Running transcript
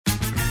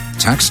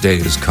Tax day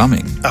is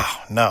coming.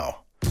 Oh, no.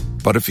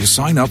 But if you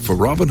sign up for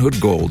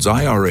Robinhood Gold's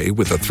IRA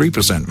with a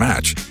 3%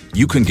 match,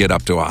 you can get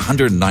up to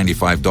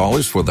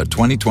 $195 for the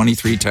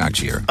 2023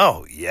 tax year.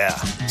 Oh, yeah.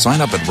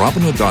 Sign up at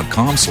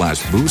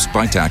Robinhood.com/boost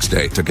by tax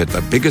day to get the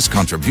biggest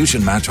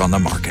contribution match on the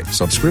market.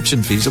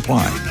 Subscription fees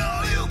apply.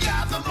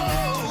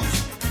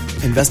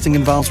 Investing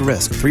involves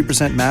risk.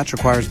 3% match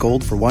requires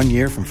gold for 1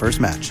 year from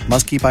first match.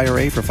 Must keep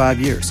IRA for 5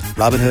 years.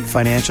 Robinhood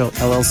Financial,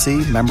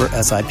 LLC, member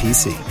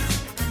SIPC.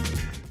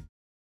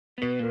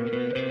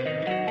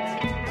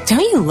 Don't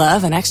you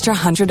love an extra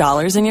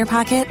 $100 in your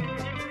pocket?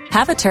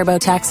 Have a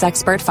TurboTax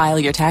expert file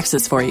your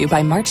taxes for you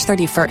by March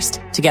 31st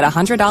to get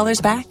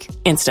 $100 back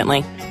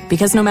instantly.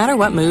 Because no matter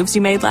what moves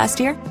you made last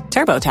year,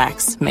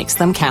 TurboTax makes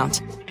them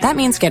count. That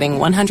means getting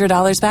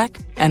 $100 back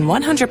and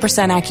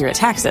 100% accurate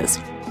taxes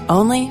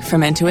only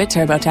from Intuit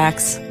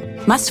TurboTax.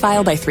 Must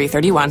file by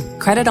 3/31.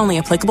 Credit only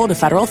applicable to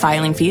federal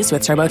filing fees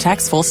with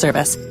TurboTax full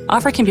service.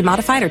 Offer can be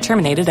modified or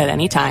terminated at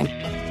any time.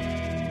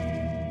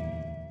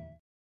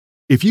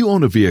 If you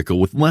own a vehicle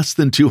with less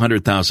than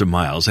 200,000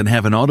 miles and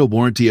have an auto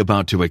warranty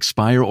about to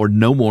expire or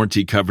no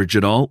warranty coverage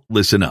at all,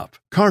 listen up.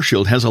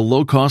 CarShield has a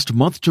low-cost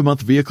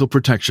month-to-month vehicle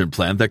protection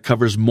plan that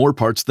covers more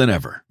parts than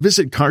ever.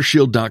 Visit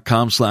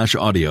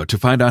carshield.com/audio to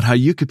find out how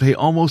you could pay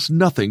almost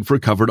nothing for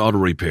covered auto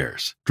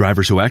repairs.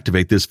 Drivers who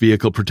activate this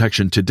vehicle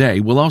protection today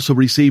will also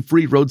receive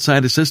free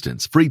roadside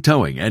assistance, free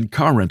towing, and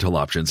car rental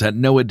options at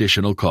no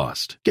additional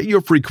cost. Get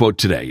your free quote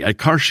today at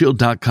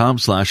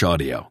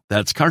carshield.com/audio.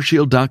 That's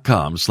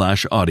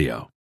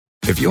carshield.com/audio.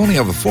 If you only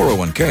have a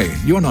 401k,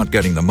 you're not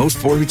getting the most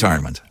for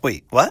retirement.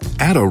 Wait, what?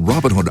 Add a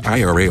Robinhood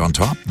IRA on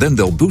top, then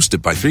they'll boost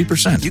it by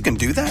 3%. You can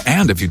do that?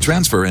 And if you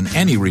transfer in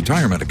any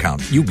retirement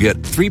account, you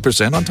get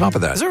 3% on top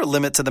of that. Is there a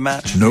limit to the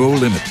match? No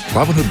limit.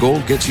 Robinhood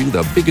Gold gets you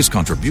the biggest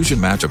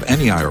contribution match of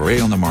any IRA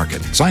on the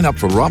market. Sign up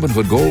for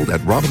Robinhood Gold at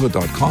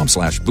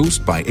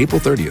Robinhood.com/boost by April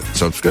 30th.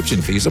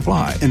 Subscription fees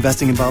apply.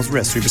 Investing involves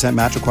risk. 3%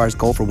 match requires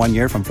gold for 1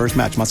 year from first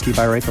match. Must keep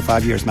IRA for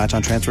 5 years. Match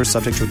on transfers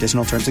subject to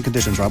additional terms and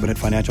conditions. Robinhood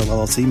Financial,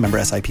 LLC, member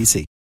SIPC.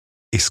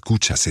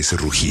 ¿Escuchas ese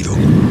rugido?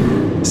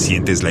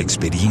 ¿Sientes la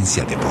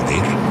experiencia de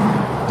poder?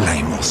 ¿La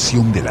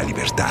emoción de la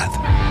libertad?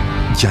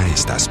 Ya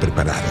estás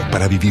preparado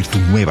para vivir tu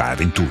nueva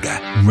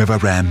aventura. Nueva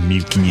Ram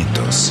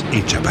 1500,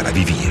 hecha para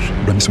vivir.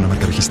 Ram es una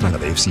marca registrada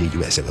de FCA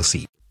US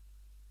LLC.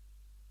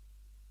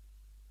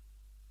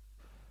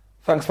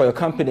 Thanks for your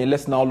company.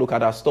 Let's now look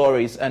at our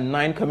stories. And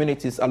 9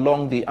 communities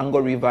along the Ango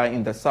River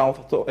in the South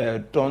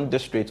Don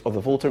district of the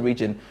Volta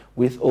region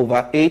with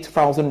over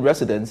 8,000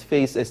 residents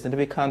face a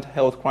significant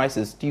health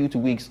crisis due to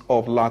weeks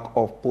of lack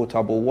of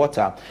potable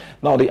water.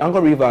 Now, the Ango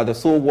River, the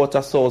sole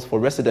water source for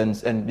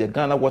residents and the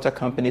Ghana Water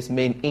Company's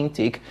main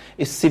intake,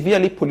 is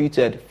severely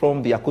polluted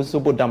from the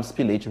Akosombo Dam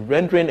spillage,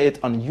 rendering it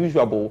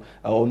unusable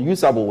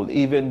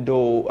even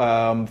though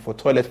for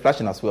toilet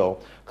flushing as well.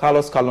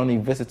 Carlos Caloni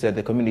visited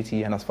the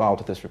community and has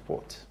filed this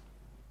report.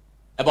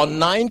 About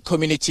 9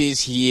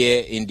 communities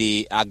here in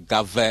the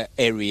Agave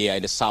area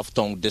in the South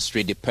Tongue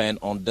district depend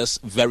on this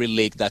very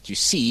lake that you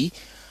see.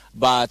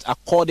 But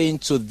according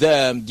to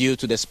them, due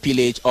to the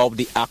spillage of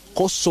the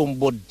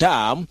Akosombo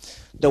Dam,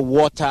 the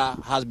water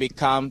has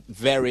become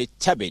very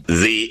turbid.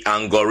 The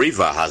Ango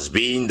River has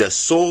been the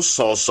sole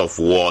source of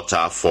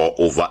water for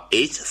over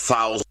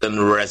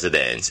 8,000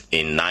 residents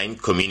in 9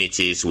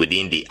 communities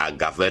within the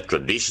Agave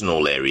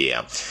traditional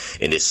area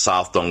in the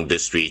South Tongue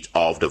district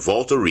of the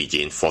Volta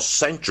region for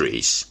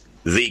centuries.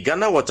 The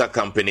Ghana Water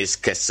Company's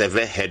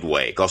Keseve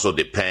headwork also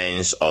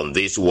depends on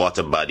this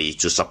water body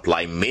to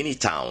supply many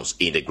towns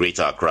in the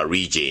Greater Accra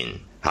region.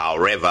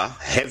 However,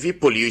 heavy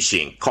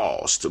pollution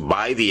caused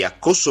by the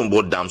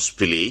Akosombo Dam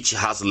spillage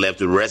has left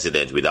the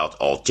residents without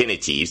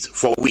alternatives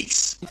for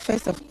weeks.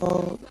 First of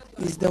all,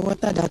 is the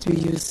water that we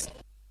use.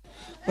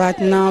 But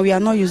now we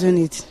are not using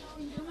it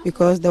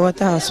because the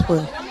water has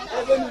spoiled.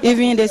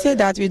 Even they say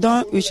that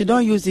we should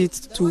not use it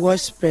to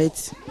wash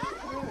spreads.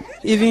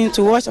 Even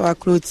to wash our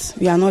clothes,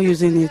 we are not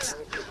using it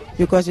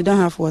because we don't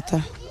have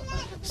water.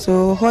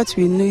 So what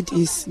we need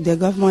is the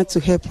government to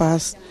help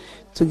us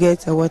to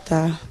get the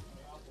water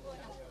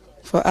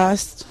for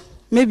us.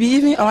 Maybe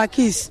even our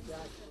kids,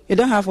 they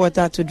don't have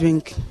water to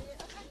drink.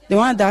 The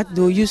one that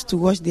they use to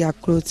wash their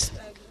clothes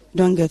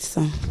don't get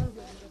some.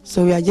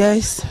 So we are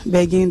just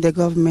begging the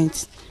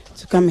government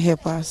to come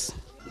help us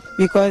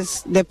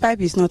because the pipe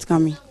is not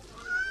coming.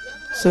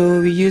 So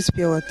we use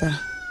pure water.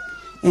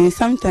 And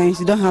sometimes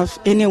you don't have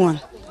anyone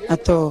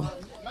at all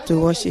to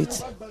wash it.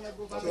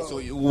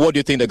 So what do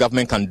you think the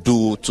government can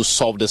do to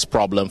solve this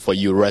problem for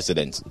you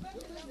residents?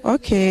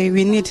 Okay,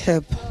 we need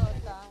help.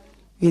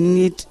 We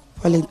need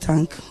poly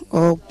tank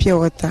or pure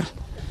water.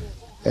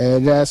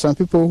 There are some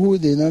people who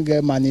they don't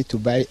get money to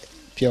buy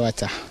pure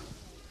water.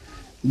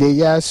 They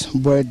just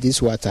boil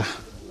this water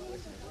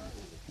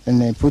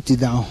and then put it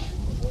down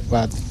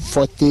about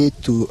 40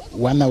 to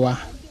 1 hour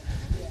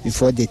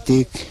before they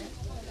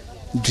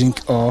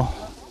drink or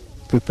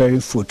preparing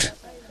food,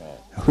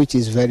 which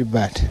is very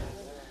bad.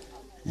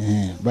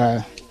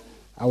 But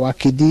our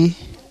kiddie,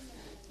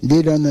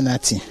 they don't know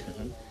nothing.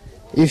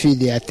 If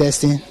they are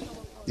testing,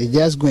 they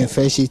just go and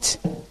fetch it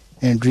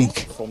and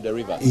drink. From the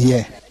river?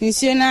 Yeah.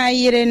 Nsuo na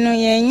yire no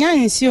yenya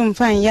nsuo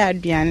mfan ya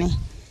aduane.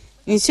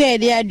 Nsuo e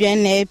de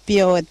aduane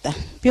pure water.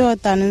 Pure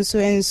water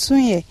nsuo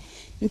ye.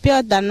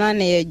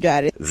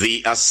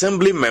 The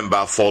assembly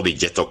member for the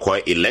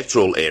Jetokwe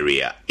electoral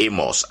area,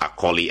 Amos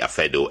Akoli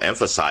Afedo,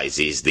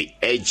 emphasizes the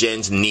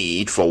urgent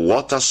need for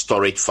water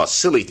storage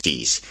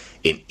facilities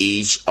in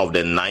each of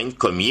the 9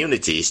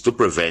 communities to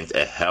prevent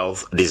a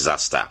health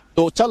disaster.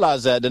 So tell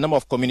us the number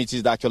of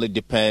communities that actually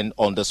depend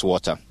on this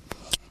water.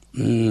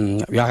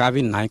 We are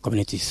having 9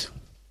 communities.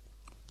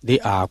 They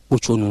are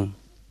Puchunu,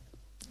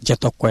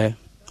 Jetokwe,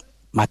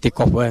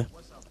 Matekopwe,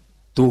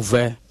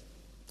 Tuve,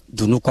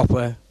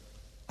 Dunukopwe,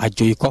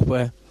 Ajoyi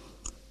Kopwe,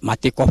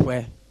 Mate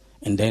Kopwe,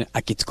 and then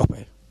Akit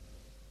Kopwe.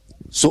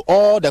 So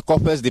all the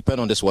coppers depend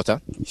on this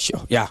water?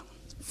 Sure, yeah.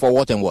 For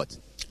what and what?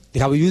 They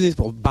have used it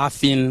for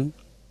bathing,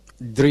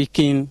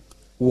 drinking,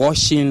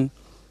 washing,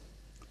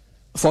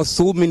 for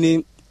so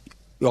many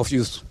of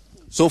use.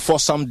 So for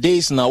some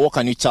days now, what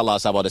can you tell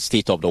us about the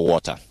state of the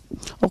water?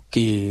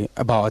 Okay,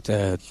 about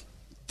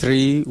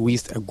 3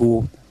 weeks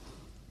ago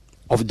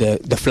of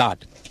the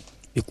flood,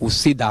 you could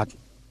see that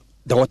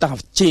the water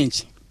have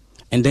changed.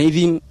 And then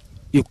even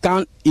you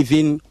can't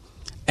even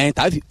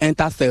enter. If you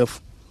enter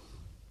self,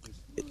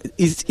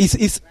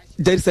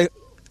 there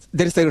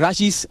is a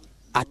rashes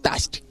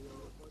attached,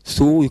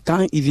 so you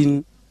can't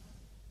even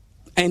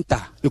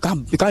enter. You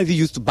can't even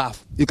use to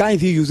bath. You can't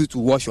even use it to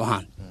wash your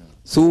hand.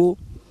 So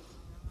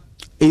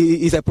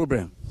it's a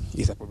problem.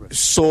 It's a problem.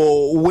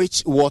 So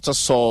which water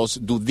source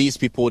do these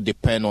people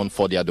depend on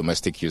for their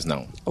domestic use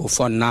now? Oh,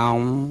 for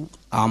now,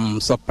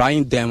 I'm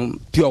supplying them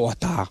pure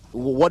water.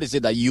 What is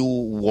it that you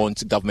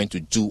want government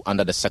to do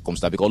under the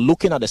circumstance? Because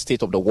looking at the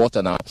state of the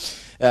water now,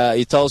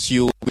 it tells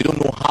you we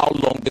don't know how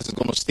long this is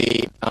going to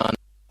stay and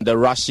the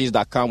rushes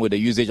that come with the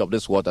usage of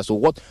this water. So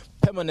what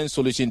permanent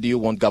solution do you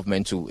want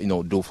government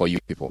to do for you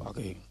people?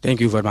 Okay, thank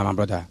you very much, my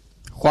brother.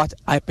 What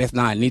I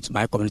personally need to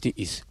my community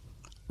is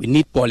we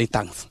need poly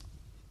tanks.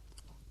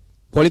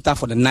 Poly tanks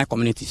for the 9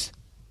 communities,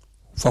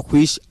 for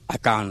which I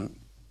can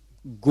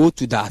go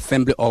to the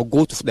assembly or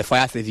go to the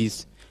fire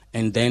service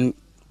and then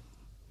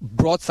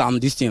brought some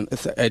this thing,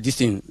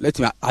 let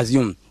me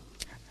assume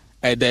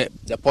the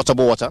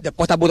potable water. The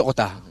potable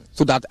water,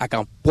 so that I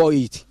can pour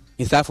it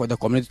inside for the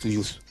community to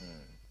use.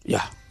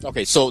 Yeah.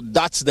 Okay, so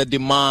that's the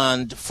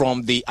demand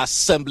from the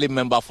assembly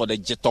member for the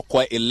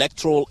Jetokwe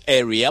electoral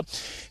area.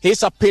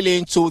 He's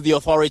appealing to the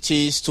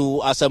authorities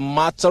to, as a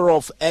matter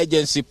of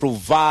urgency,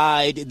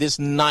 provide these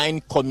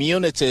 9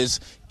 communities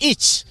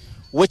each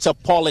with a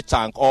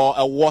polytank or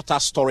a water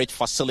storage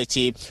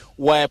facility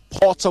where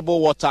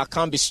portable water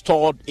can be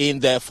stored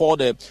in there for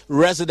the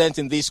residents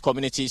in these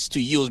communities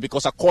to use,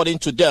 because according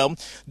to them,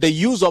 the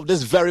use of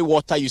this very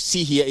water you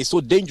see here is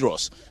so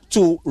dangerous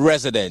to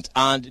residents,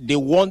 and they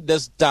want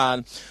this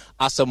done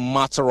as a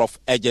matter of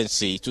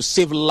urgency to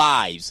save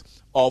lives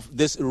of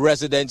this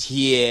resident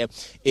here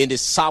in the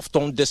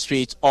Southton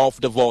district of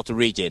the Volta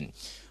region.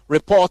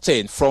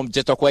 Reporting from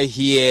Jetokwe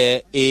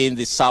here in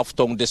the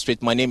Southton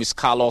district, my name is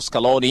Carlos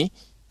Caloni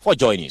for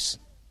JoyNews.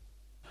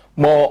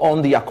 More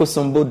on the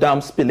Akosombo Dam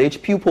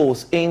spillage.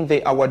 Pupils in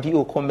the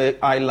Awadio-Kome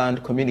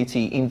Island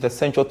community in the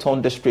Central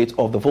Town district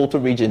of the Volta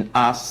region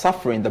are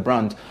suffering the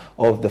brunt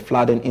of the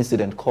flooding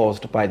incident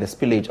caused by the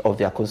spillage of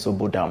the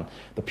Akosombo Dam.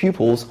 The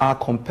pupils are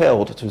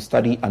compelled to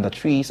study under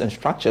trees and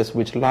structures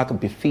which lack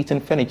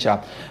befitting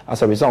furniture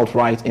as a result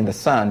right in the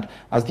sand,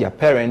 as their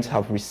parents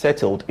have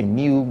resettled in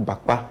New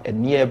Bakpa, a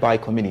nearby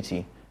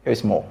community.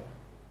 Here's more.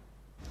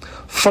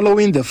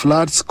 Following the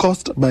floods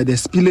caused by the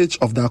spillage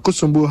of the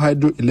Akosombo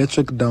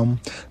hydroelectric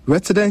dam,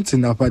 residents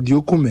in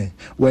Awadiokume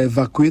were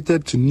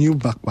evacuated to New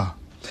Bakpa.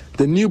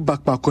 The New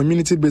Bakpa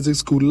Community Basic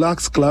School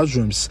lacks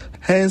classrooms,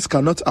 hence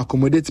cannot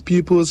accommodate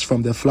pupils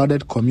from the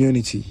flooded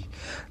community.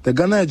 The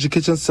Ghana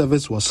Education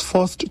Service was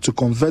forced to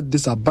convert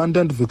this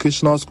abandoned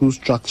vocational school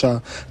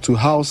structure to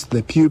house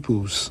the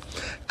pupils.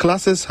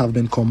 Classes have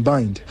been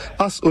combined,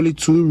 as only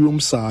 2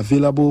 rooms are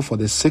available for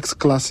the 6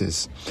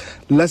 classes.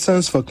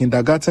 Lessons for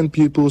kindergarten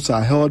pupils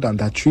are held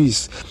under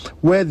trees,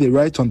 where they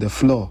write on the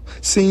floor,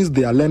 since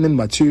their learning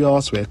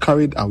materials were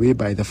carried away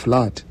by the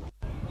flood.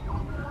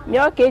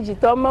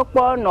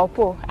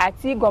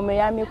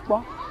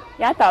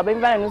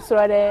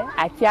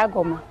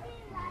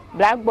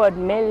 Blackboard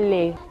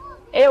mele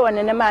e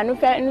wona na ma no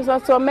fa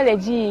nso so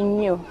meleji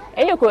nyo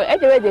e yeko e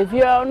de de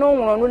vio no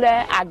nworo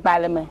le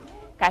agbaleme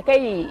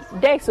kakai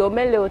dex o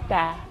mele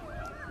ota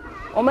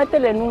o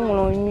metele no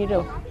nworo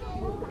miro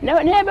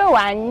ne be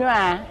wa nyo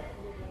a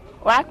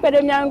wa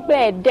pede nyan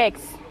pe dex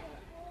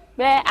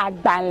be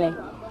agbale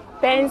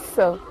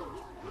pencil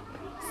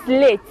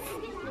slate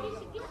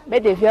be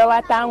de vio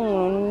wa ta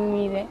nworo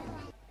mire.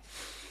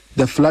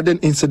 The flooding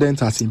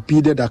incident has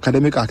impeded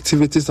academic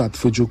activities at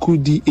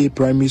Fujoku DA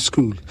Primary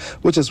School,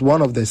 which is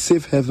one of the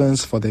safe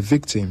havens for the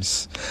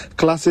victims.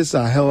 Classes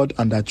are held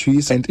under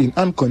trees and in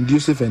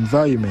unconducive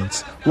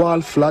environments, while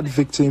flood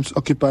victims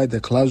occupy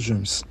the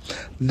classrooms.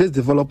 This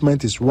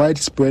development is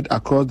widespread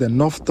across the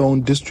North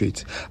Town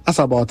district, as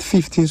about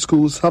 15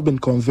 schools have been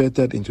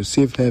converted into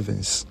safe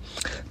havens.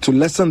 To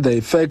lessen the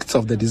effects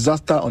of the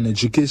disaster on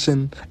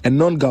education, a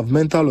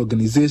non-governmental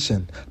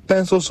organization,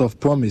 Pencils of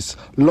Promise,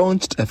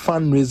 launched a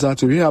fundraiser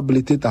to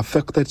rehabilitate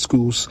affected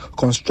schools,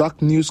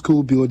 construct new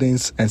school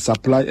buildings, and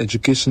supply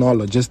educational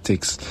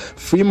logistics.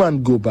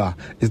 Freeman Goba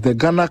is the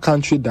Ghana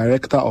Country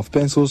Director of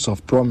Pencils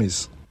of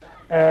Promise.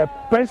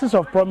 Pencils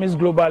of Promise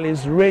Global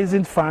is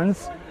raising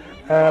funds.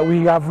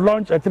 We have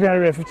launched a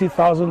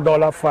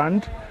 $350,000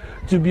 fund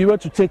to be able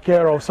to take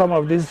care of some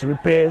of these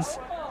repairs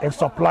and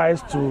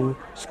supplies to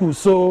schools.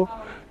 So,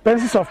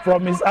 Pencils of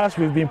Promise, as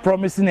we've been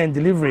promising and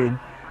delivering,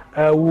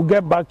 we'll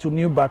get back to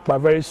New Bakpa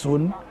very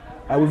soon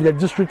with the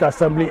District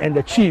Assembly and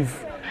the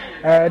Chief.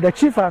 The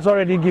Chief has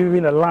already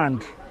given a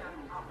land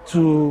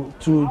to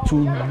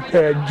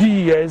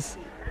GES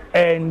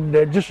and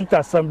the District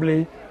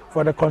Assembly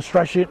for the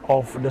construction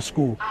of the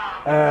school.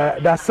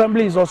 The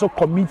Assembly is also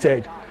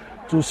committed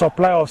to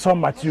supply of some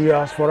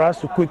materials for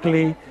us to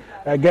quickly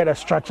get a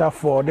structure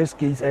for these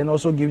kids and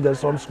also give them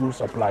some school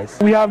supplies.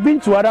 We have been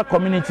to other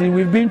communities.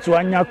 We've been to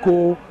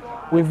Anyako,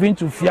 we've been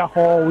to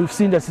Fiaho, we've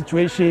seen the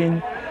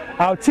situation.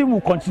 Our team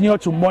will continue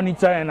to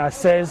monitor and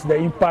assess the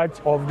impact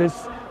of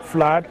this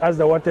flood as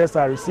the waters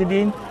are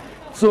receding.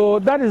 So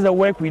that is the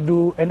work we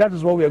do, and that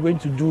is what we are going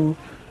to do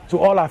to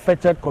all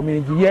affected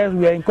communities. Yes,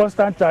 we are in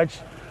constant touch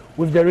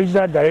with the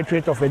Regional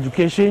Directorate of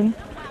Education,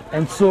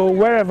 and so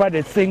wherever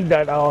they think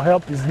that our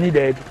help is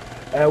needed,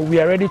 we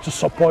are ready to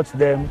support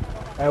them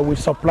with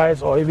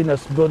supplies or even a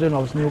building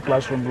of new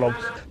classroom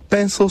blocks.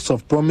 Pencils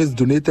of Promise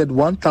donated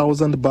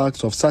 1,000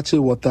 bags of sachet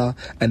water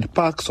and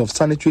packs of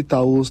sanitary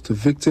towels to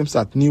victims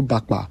at New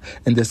Bakpa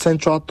in the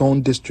Central Town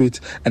District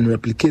and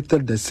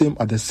replicated the same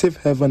at the Safe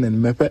Haven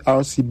and Mepe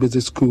RC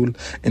Basic School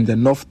in the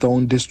North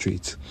Town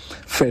District.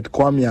 Fred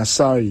Kwame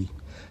Asari,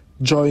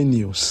 Joy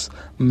News,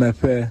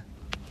 Mepe.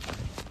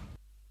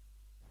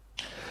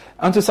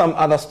 And to some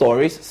other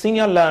stories,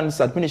 Senior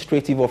Lands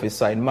Administrative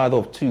Officer and mother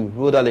of two,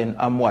 Rodalyn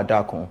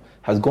Amuadakon,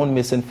 has gone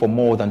missing for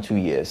more than 2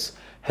 years.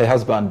 Her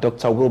husband,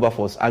 Dr.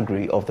 Wilberforce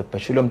Agri of the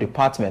Petroleum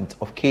Department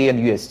of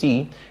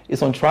KNUST,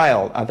 is on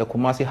trial at the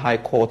Kumasi High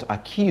Court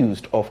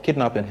accused of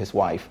kidnapping his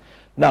wife.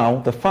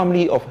 Now, the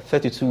family of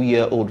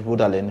 32-year-old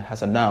Rodalyn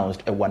has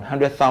announced a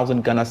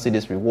 100,000 Ghana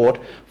cedis reward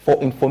for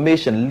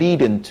information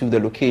leading to the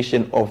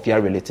location of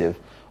their relative.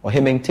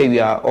 Ohimeng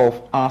Tewia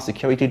of our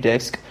security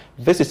desk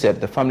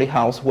visited the family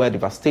house where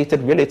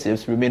devastated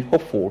relatives remain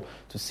hopeful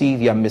to see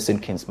their missing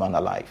kinsman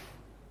alive.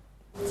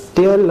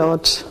 Dear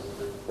Lord,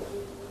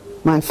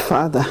 my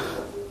father,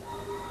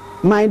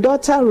 my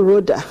daughter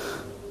Rhoda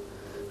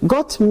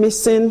got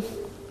missing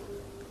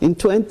in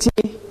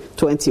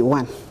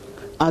 2021,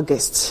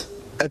 August.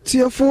 A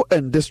tearful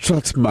and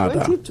distraught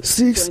mother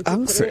seeks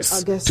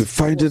answers to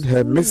finding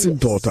her missing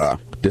daughter,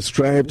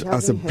 described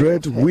as a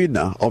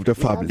breadwinner of the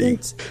family.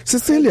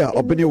 Cecilia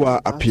Obiniwa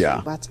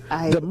Apia,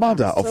 the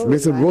mother of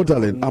missing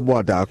Rodalyn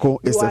Amuadako,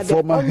 is the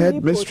former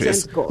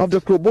headmistress of the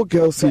Krobo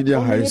Girls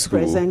Senior High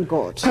School,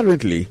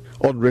 currently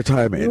on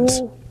retirement.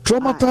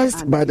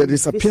 Traumatized by the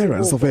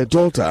disappearance of her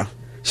daughter,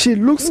 she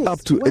looks up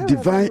to a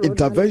divine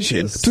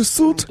intervention to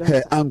soothe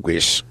her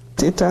anguish.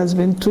 It has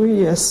been 2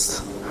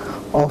 years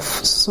of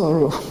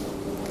sorrow,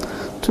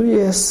 2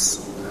 years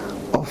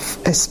of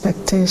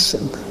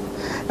expectation,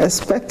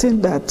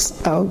 expecting that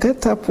I'll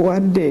get up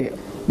one day,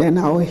 then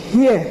I'll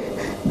hear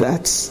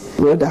that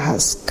Rhoda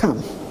has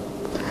come.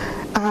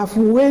 I've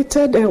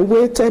waited and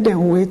waited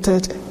and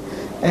waited,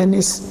 and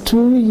it's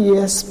 2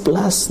 years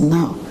plus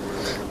now,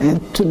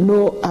 and to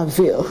no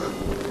avail.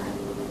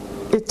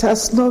 It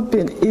has not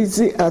been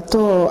easy at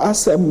all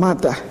as a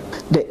mother.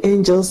 The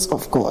angels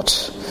of God,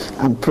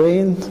 I'm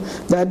praying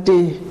that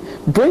they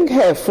bring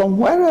her from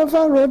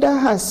wherever Rhoda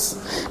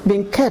has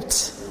been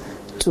kept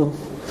to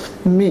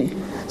me,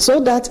 so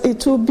that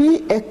it will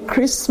be a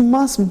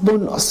Christmas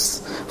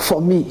bonus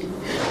for me.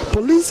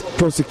 Police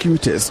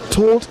prosecutors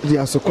told the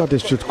Asokwa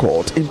District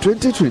Court in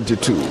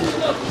 2022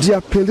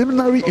 their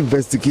preliminary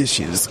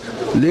investigations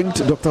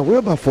linked Dr.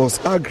 Wilberforce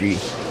Agri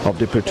of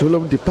the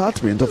Petroleum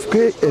Department of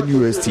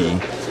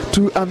KNUST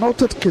to an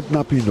altered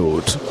kidnapping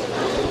note.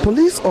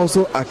 Police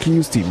also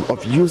accused him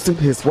of using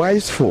his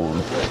wife's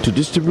phone to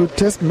distribute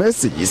text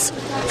messages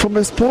from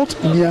a spot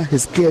near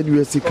his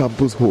KNUST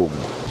campus home.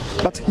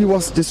 But he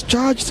was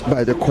discharged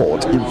by the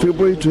court in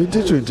February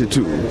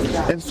 2022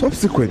 and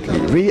subsequently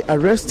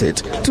rearrested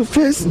to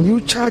face new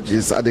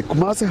charges at the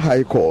Kumasi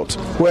High Court,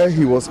 where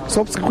he was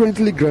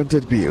subsequently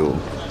granted bail.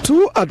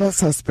 Two other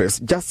suspects,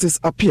 Justice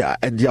Apia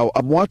and Yao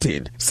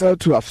Amwatin,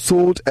 said to have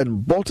sold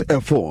and bought a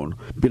phone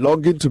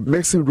belonging to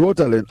missing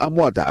Rodalyn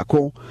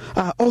Amuadako,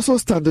 are also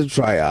standing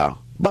trial.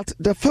 But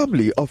the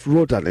family of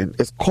Rodalyn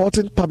is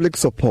courting public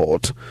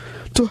support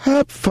to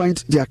help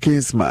find their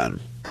kinsman.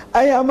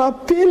 I am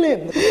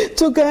appealing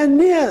to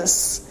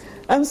Ghanaians.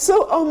 I'm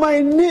so on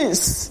my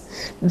knees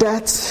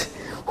that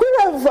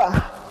whoever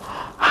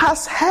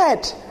has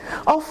heard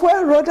of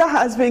where Rhoda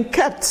has been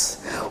kept,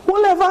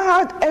 whoever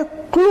had a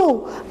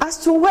clue as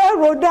to where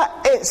Rhoda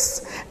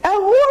is,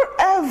 and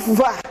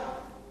whoever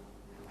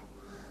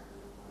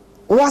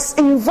was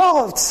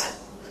involved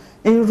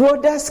in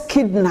Rhoda's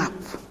kidnap,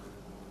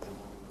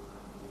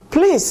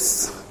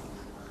 Please,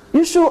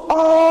 you should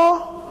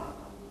all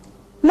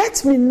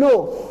let me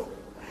know.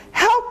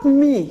 Help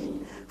me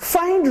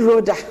find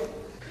Rhoda.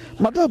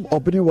 Madam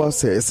Obiniwa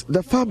says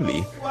the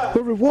family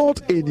will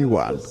reward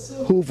anyone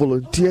who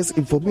volunteers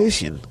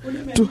information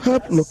to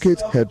help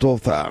locate her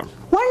daughter.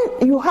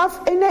 When you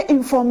have any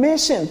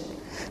information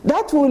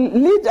that will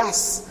lead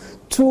us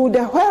to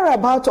the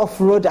whereabouts of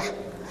Rhoda,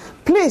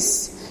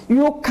 please,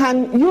 you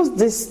can use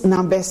these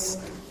numbers: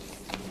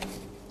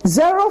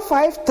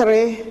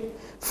 053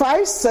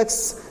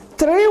 56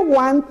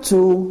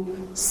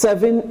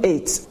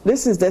 31278.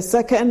 This is the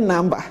second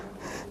number.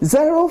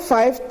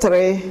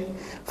 053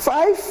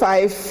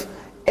 55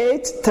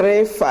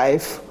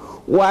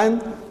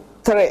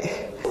 83513.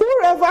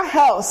 Whoever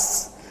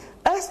helps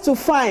us to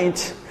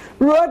find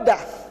Rhoda,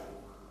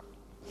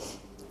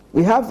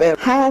 we have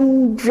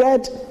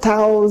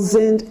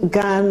 100,000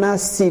 Ghana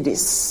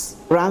cedis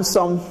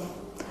ransom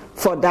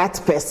for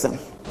that person.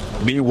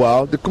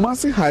 Meanwhile, the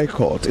Kumasi High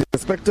Court is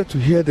expected to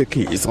hear the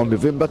case on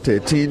November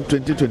 13,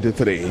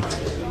 2023,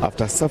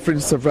 after suffering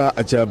several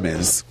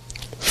adjournments.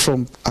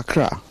 From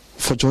Accra,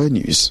 for Joy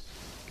News,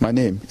 my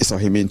name is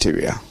Ohime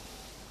Interior.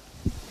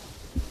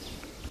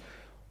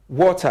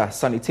 Water,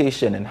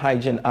 sanitation and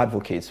hygiene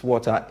advocates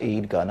Water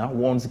Aid Ghana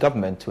warns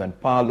government to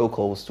empower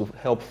locals to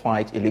help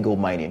fight illegal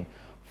mining.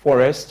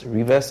 Forests,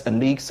 rivers and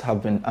lakes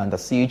have been under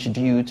siege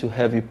due to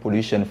heavy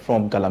pollution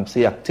from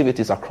galamsey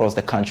activities across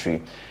the country.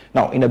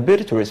 Now, in a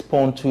bid to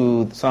respond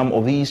to some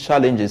of these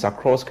challenges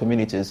across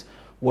communities,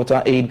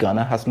 Water Aid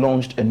Ghana has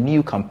launched a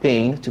new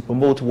campaign to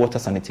promote water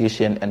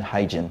sanitation and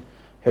hygiene.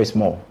 Here's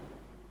more.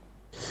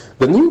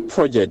 The new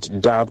project,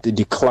 dubbed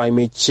the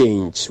Climate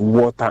Change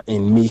Water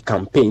and Me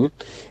campaign,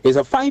 is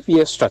a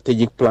 5-year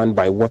strategic plan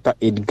by Water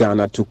Aid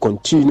Ghana to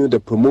continue the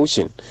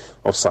promotion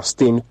of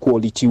sustained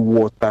quality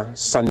water,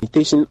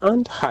 sanitation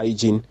and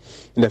hygiene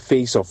in the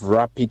face of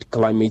rapid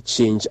climate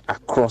change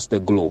across the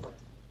globe.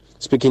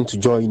 Speaking to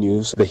Joy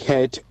News, the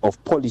head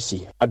of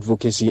policy,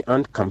 advocacy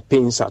and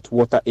campaigns at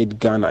Water Aid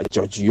Ghana,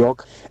 George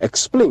York,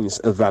 explains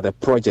that the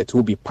project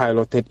will be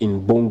piloted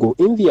in Bongo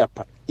in the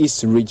Upper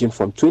East region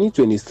from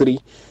 2023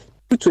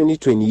 to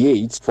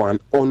 2028 for an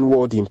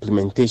onward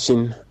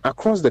implementation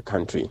across the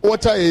country.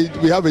 Water Aid,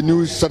 we have a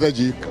new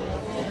strategy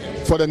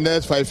for the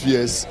next 5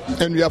 years,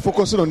 and we are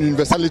focusing on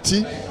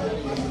universality.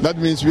 That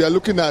means we are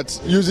looking at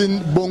using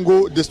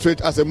Bongo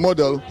district as a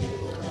model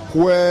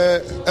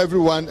where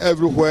everyone,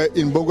 everywhere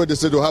in Bongo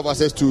district will have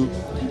access to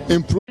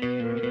improve.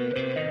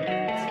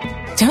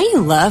 Don't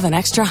you love an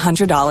extra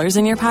 $100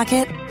 in your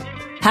pocket?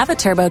 Have a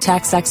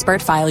TurboTax expert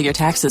file your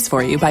taxes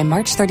for you by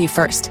March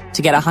 31st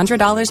to get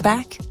 $100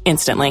 back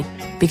instantly.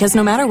 Because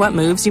no matter what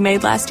moves you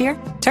made last year,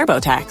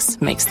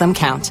 TurboTax makes them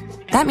count.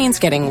 That means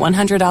getting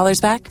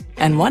 $100 back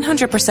and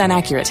 100%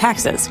 accurate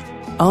taxes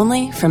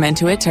only from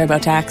Intuit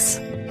TurboTax.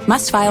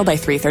 Must file by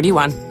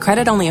 3/31.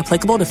 Credit only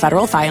applicable to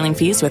federal filing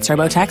fees with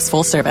TurboTax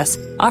full service.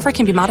 Offer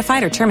can be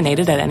modified or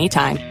terminated at any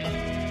time.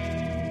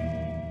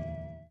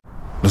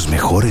 Los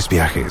mejores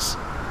viajes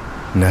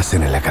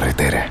nacen en la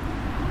carretera,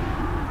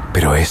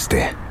 pero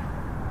este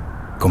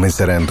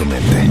comenzará en tu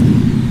mente.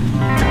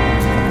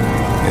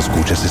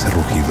 ¿Escuchas ese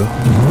rugido?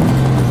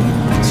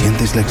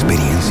 ¿Sientes la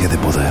experiencia de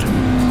poder?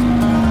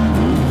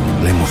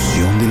 ¿La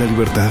emoción de la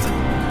libertad?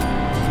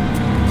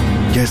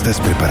 Ya estás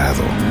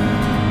preparado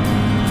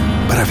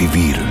para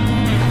vivir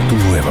tu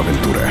nueva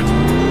aventura.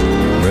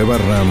 Nueva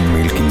Ram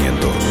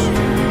 1500.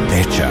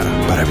 Hecha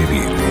para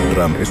vivir.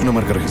 Ram es una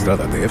marca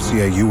registrada de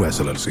FCI US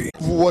LLC.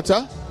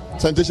 Water,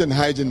 sanitation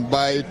and hygiene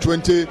by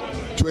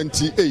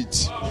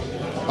 2028.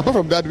 Apart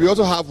from that, we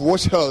also have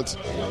Wash Health,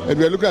 and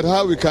we are looking at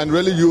how we can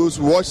really use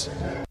Wash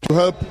to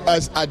help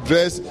us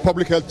address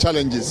public health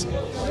challenges.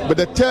 But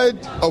the third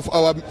of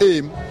our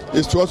aim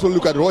is to also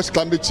look at Wash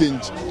climate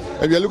change,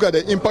 and we are looking at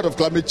the impact of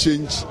climate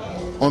change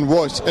on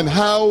Wash and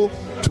how,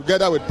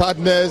 together with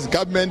partners,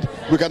 government,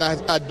 we can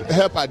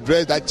help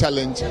address that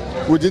challenge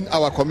within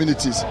our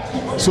communities.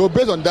 So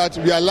based on that,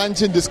 we are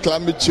launching this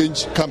climate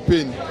change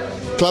campaign,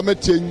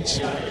 Climate Change,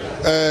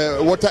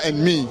 Water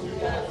and Me,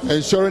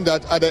 ensuring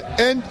that at the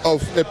end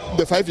of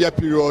the 5-year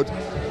period,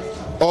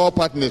 all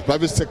partners,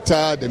 private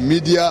sector, the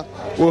media,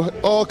 will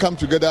all come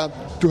together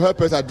to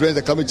help us address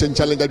the climate change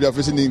challenge that we are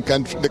facing in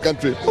the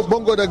country.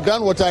 Bongo, the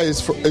groundwater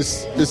is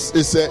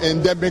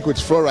endemic with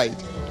fluoride.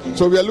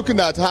 So we are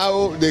looking at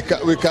how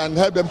we can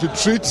help them to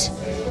treat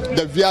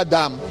the Via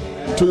Dam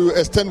to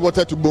extend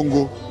water to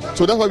Bongo.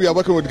 So that's why we are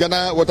working with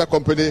Ghana Water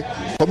Company,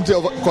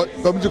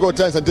 Community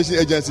Water and Sanitation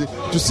Agency,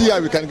 to see how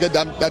we can get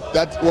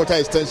that water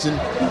extension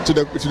to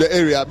the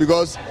area,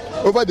 because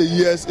over the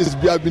years it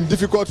has been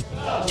difficult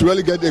to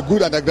really get a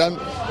good underground,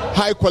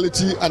 high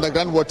quality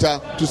underground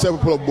water to serve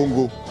people of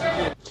Bongo.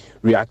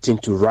 Reacting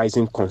to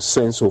rising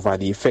concerns over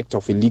the effect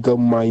of illegal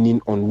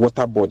mining on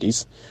water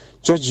bodies,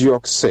 George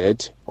York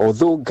said,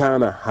 although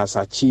Ghana has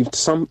achieved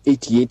some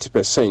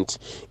 88%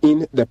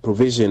 in the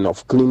provision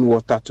of clean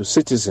water to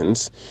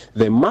citizens,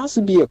 there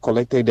must be a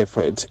collected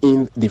effort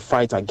in the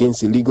fight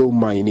against illegal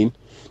mining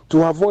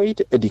to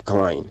avoid a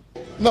decline.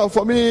 Now,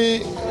 for me,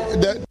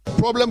 the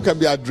problem can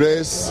be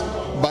addressed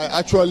by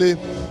actually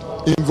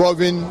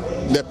involving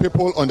the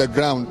people on the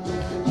ground.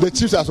 The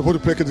chiefs are supposed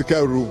to play a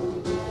critical role.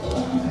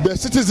 The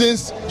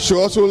citizens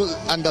should also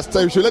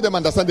understand, we should let them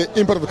understand the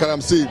impact of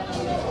Galamsey.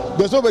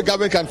 There's no way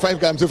government can fight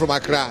Galamsey from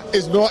Accra.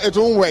 It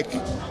won't work.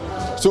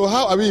 So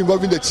how are we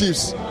involving the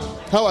chiefs?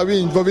 How are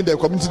we involving the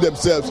community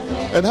themselves?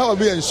 And how are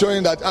we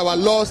ensuring that our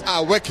laws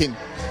are working?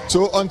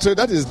 So until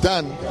that is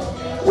done,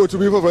 it will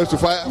be for us to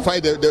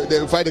fight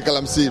the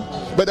Galamsey.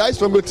 But I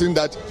strongly think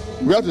that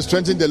we have to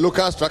strengthen the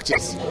local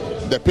structures.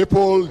 The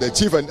people, the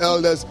chief and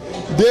elders,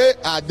 they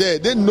are there.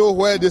 They know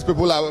where these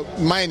people are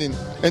mining,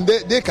 and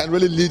they can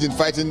really lead in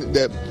fighting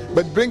them.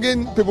 But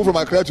bringing people from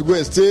Accra to go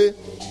and stay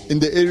in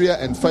the area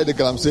and fight the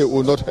Galamsey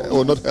will not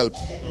help.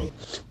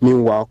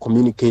 Meanwhile,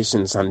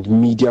 communications and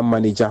media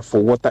manager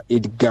for Water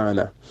Aid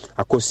Ghana,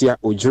 Akosia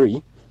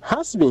Ojiri,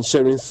 has been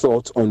sharing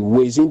thoughts on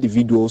ways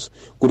individuals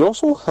could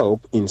also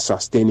help in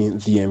sustaining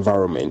the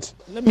environment.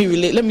 Let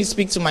me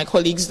speak to my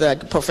colleagues,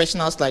 like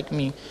professionals like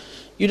me.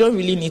 You don't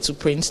really need to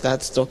print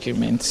that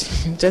document.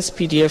 Just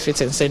PDF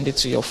it and send it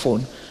to your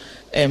phone.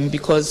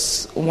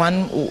 Because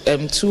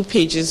 2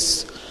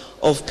 pages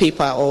of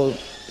paper or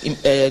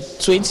a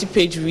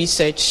 20-page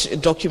research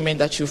document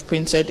that you've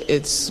printed,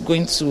 it's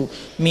going to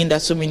mean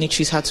that so many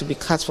trees had to be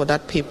cut for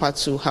that paper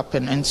to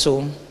happen. And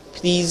so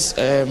please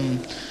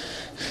don't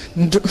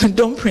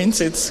print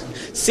it.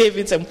 Save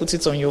it and put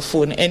it on your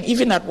phone. And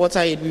even at Water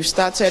Aid, we've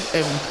started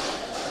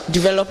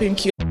developing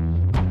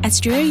At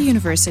Strayer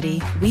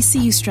University, we see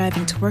you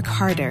striving to work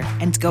harder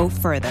and go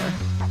further.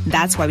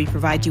 That's why we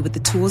provide you with the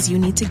tools you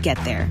need to get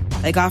there,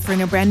 like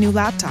offering a brand new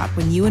laptop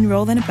when you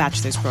enroll in a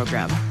bachelor's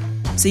program.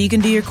 So you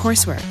can do your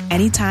coursework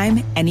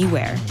anytime,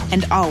 anywhere,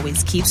 and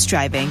always keep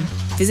striving.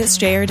 Visit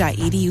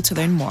strayer.edu to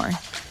learn more.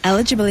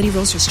 Eligibility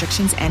rules,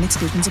 restrictions, and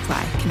exclusions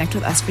apply. Connect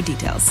with us for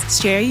details.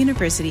 Strayer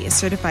University is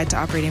certified to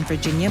operate in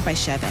Virginia by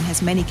Chev and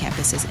has many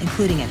campuses,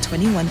 including at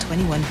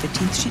 2121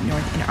 15th Street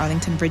North in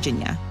Arlington,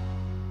 Virginia.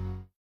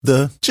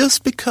 The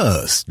just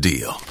because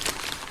deal.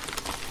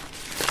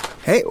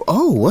 Hey,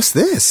 what's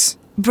this?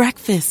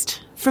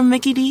 Breakfast from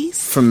Mickey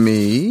D's. From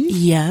me?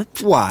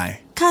 Yep.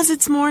 Why? 'Cause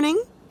it's morning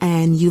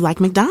and you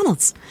like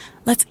McDonald's.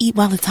 Let's eat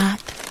while it's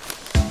hot.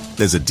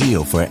 There's a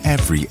deal for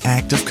every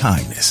act of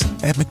kindness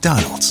at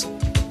McDonald's.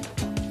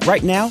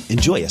 Right now,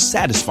 enjoy a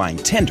satisfying,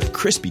 tender,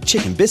 crispy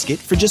chicken biscuit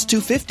for just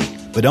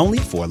 $2.50, but only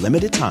for a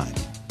limited time.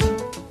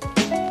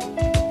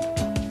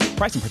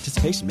 Price and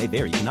participation may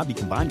vary. Cannot be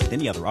combined with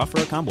any other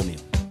offer or combo meal.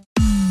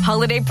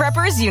 Holiday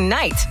preppers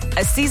unite.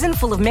 A season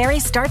full of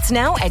merry starts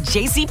now at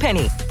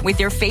JCPenney. With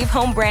your fave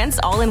home brands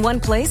all in one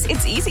place,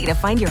 it's easy to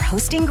find your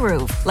hosting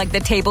groove. Like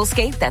the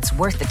tablescape that's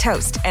worth the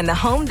toast and the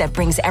home that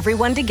brings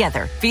everyone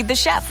together. Feed the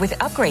chef with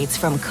upgrades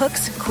from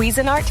Cooks,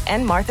 Cuisinart,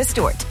 and Martha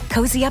Stewart.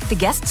 Cozy up the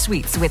guest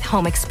suites with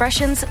Home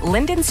Expressions,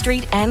 Linden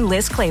Street, and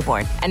Liz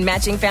Claiborne. And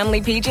matching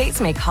family PJs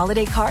make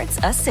holiday cards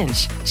a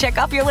cinch. Check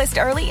off your list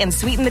early and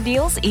sweeten the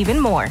deals even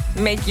more.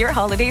 Make your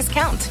holidays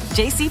count.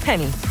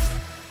 JCPenney.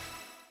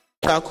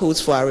 QR codes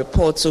for our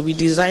report, so we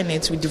design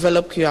it, we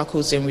develop QR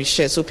codes and we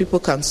share so people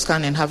can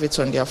scan and have it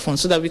on their phone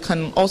so that we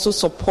can also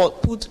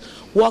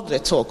walk the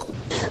talk.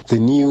 The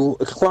new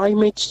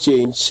climate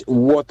change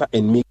water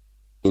and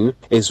mixing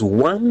is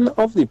one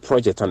of the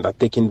projects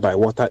undertaken by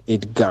Water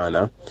Aid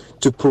Ghana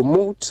to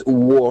promote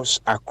wash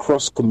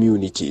across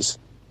communities.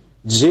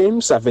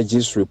 James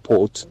Savage's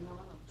report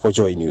for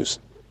Joy News.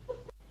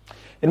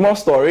 In more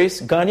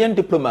stories, Ghanaian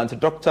diplomat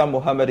Dr.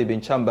 Mohammed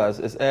Ibn Chambers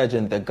is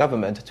urging the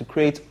government to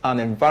create an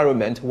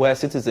environment where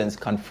citizens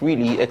can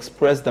freely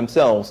express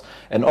themselves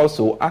and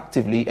also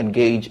actively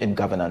engage in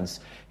governance.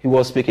 He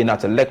was speaking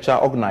at a lecture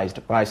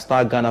organized by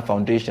Star Ghana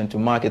Foundation to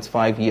mark its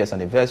 5-year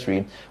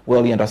anniversary,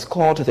 where he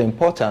underscored the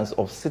importance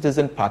of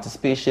citizen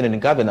participation in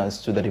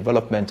governance to the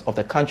development of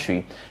the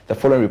country. The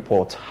following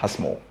report has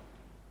more.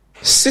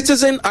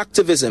 Citizen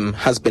activism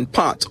has been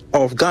part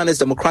of Ghana's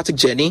democratic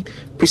journey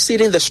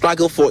preceding the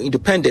struggle for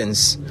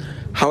independence.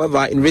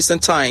 However, in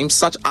recent times,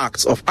 such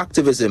acts of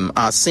activism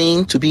are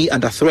seen to be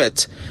under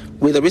threat,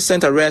 with the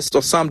recent arrest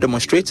of some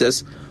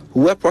demonstrators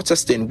who were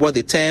protesting what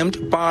they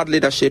termed bad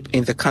leadership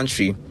in the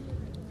country.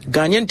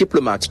 Ghanaian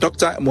diplomat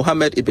Dr.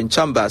 Mohammed Ibn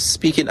Chambers,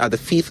 speaking at the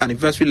 5th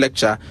anniversary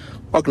lecture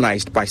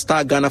organized by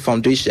Star Ghana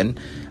Foundation,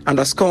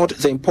 underscored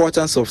the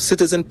importance of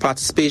citizen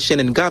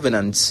participation in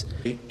governance.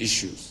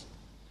 Issues.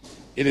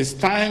 It is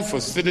time for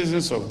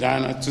citizens of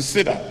Ghana to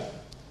sit up,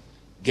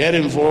 get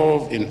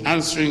involved in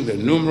answering the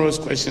numerous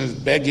questions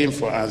begging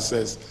for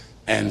answers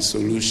and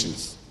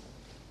solutions.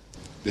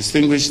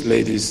 Distinguished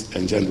ladies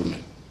and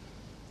gentlemen,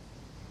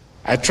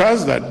 I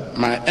trust that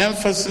my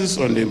emphasis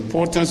on the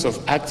importance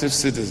of active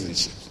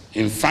citizenship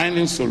in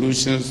finding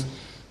solutions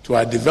to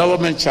our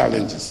development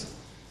challenges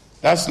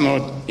does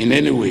not in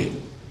any way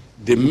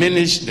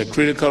diminish the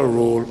critical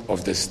role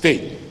of the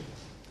state,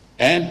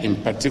 and in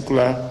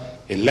particular,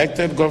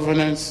 elected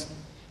governance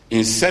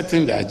in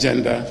setting the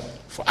agenda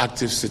for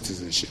active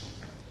citizenship.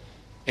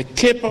 A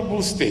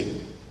capable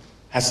state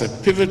has a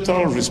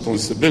pivotal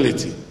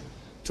responsibility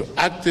to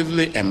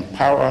actively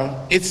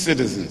empower its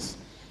citizens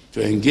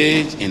to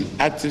engage in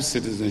active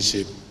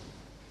citizenship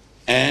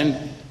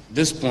and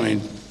this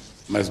point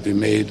must be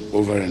made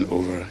over and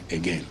over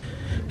again.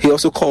 He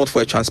also called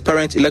for a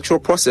transparent electoral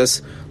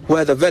process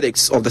where the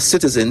verdicts of the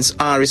citizens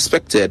are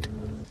respected.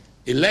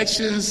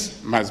 Elections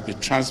must be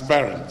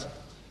transparent,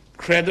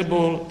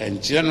 credible,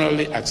 and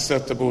generally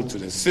acceptable to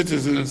the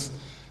citizens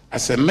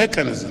as a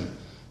mechanism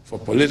for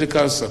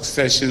political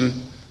succession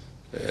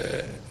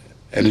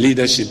and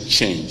leadership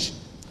change.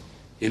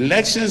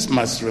 Elections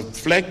must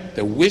reflect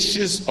the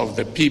wishes of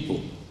the people.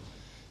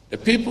 The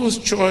people's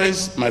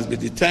choice must be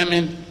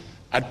determined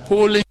at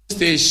polling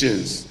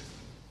stations,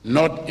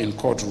 not in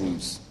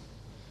courtrooms.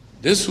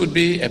 This would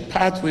be a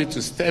pathway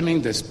to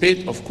stemming the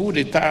spate of coup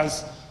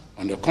d'etats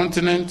on the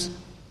continent,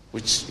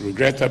 which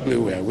regrettably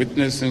we are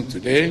witnessing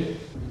today.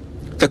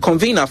 The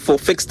convener for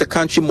Fix the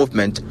Country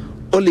movement,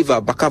 Oliver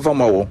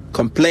Bakavamawo,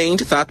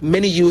 complained that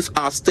many youth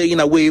are staying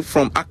away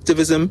from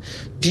activism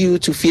due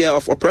to fear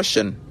of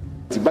oppression.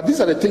 But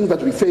these are the things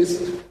that we face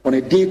on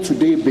a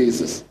day-to-day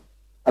basis.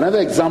 Another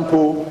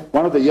example,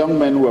 one of the young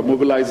men we were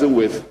mobilizing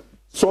with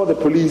saw the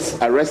police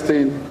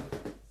arresting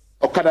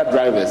Okada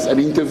drivers and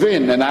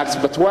intervened and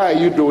asked, "But why are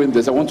you doing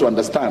this? I want to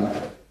understand."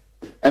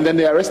 And then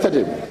they arrested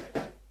him.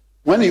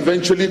 When he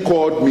eventually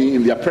called me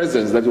in their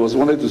presence that he was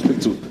wanted to speak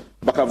to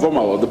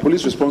Bakavoma, the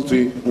police response to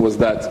him was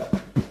that,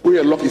 "We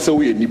are lucky, so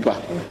we are Nipa."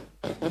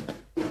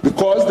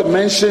 Because the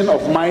mention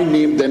of my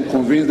name then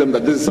convinced them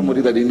that this is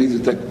somebody that they need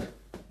to take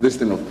this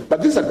thing off.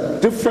 But these are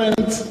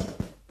different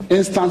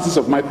instances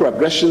of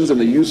microaggressions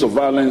and the use of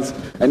violence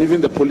and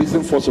even the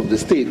policing force of the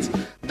state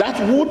that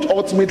would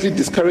ultimately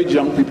discourage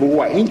young people who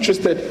are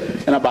interested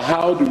in about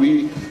how do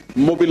we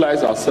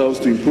mobilize ourselves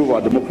to improve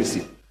our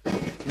democracy.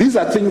 These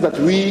are things that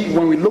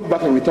when we look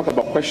back and we talk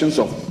about questions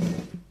of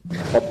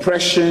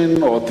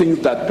oppression or things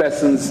that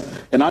persons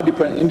in our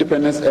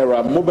independence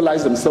era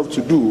mobilize themselves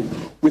to do,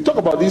 we talk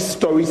about these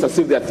stories as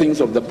if they're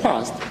things of the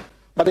past,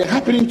 but they're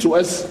happening to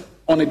us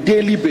on a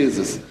daily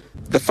basis.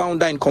 The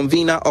founder and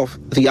convener of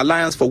the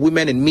Alliance for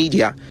Women in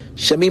Media,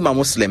 Shamima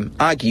Muslim,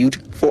 argued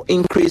for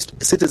increased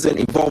citizen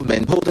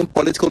involvement, holding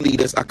political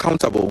leaders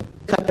accountable.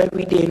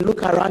 Every day,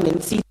 look around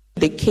and see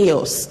the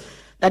chaos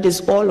that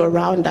is all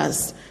around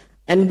us.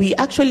 And we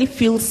actually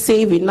feel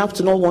safe enough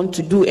to not want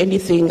to do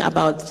anything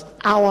about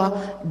our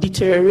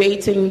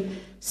deteriorating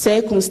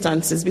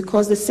circumstances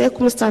because the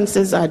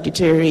circumstances are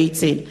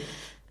deteriorating.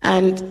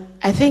 And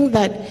I think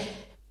that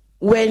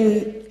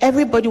when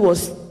everybody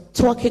was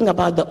talking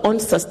about the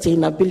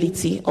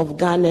unsustainability of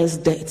Ghana's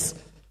debt,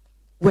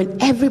 when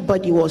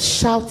everybody was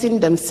shouting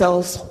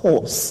themselves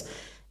hoarse,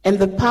 and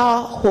the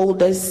power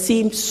holders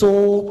seemed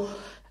so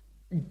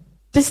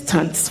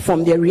distant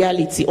from their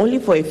reality, only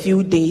for a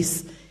few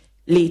days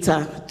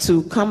later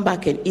to come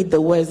back and eat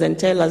the words and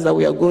tell us that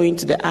we are going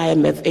to the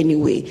IMF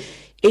anyway.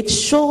 It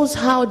shows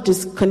how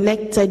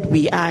disconnected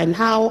we are and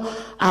how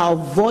our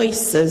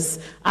voices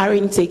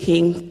aren't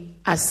taken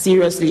as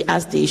seriously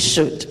as they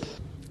should.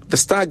 The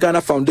Star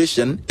Ghana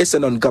Foundation is a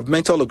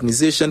non-governmental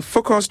organization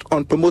focused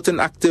on promoting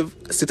active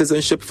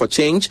citizenship for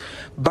change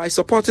by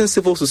supporting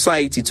civil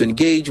society to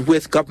engage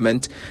with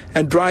government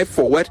and drive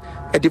forward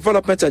a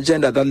development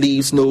agenda that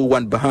leaves no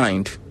one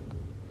behind.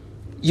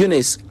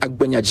 Eunice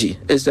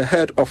Agbenyaji is the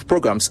head of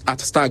programs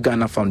at Star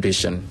Ghana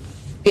Foundation.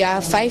 We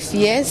are 5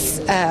 years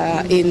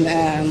in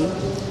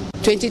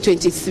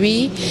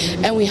 2023,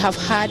 and we have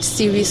had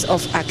series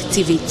of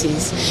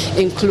activities,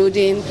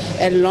 including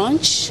a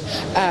launch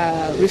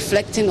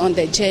reflecting on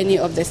the journey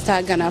of the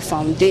Star Ghana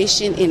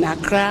Foundation in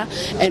Accra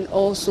and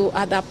also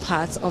other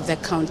parts of the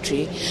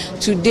country.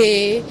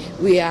 Today,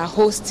 we are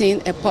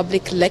hosting a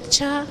public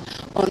lecture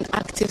on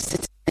active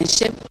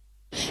citizenship,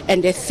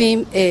 and the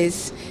theme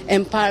is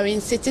empowering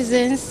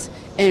citizens,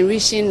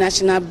 enriching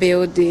national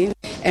building,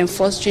 and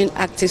fostering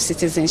active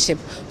citizenship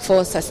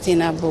for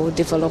sustainable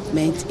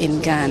development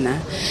in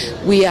Ghana.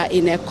 We are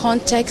in a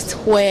context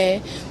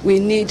where we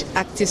need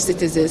active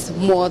citizens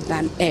more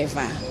than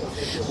ever.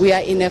 We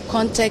are in a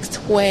context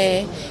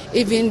where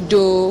even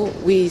though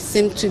we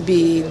seem to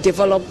be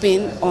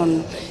developing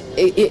on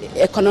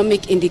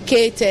economic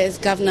indicators,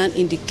 governance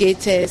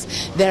indicators,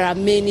 there are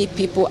many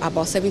people,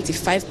 about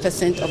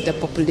 75% of the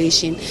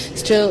population,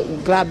 still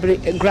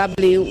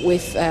grappling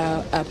with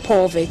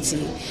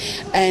poverty.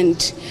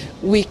 And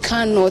we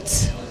cannot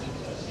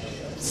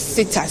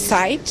sit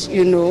aside,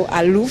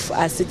 aloof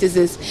as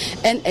citizens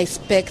and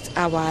expect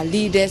our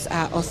leaders,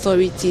 our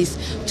authorities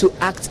to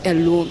act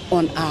alone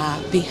on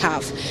our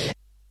behalf.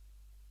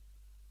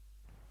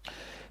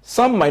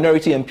 Some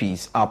minority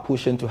MPs are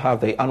pushing to have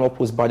the annual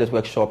post-budget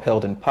workshop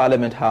held in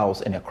Parliament House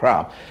in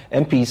Accra.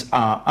 MPs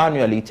are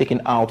annually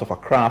taken out of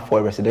Accra for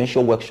a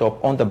residential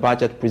workshop on the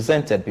budget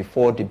presented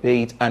before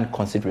debate and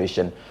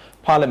consideration.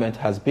 Parliament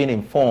has been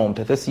informed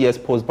this year's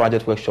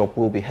post-budget workshop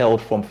will be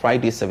held from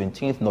Friday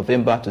 17th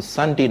November to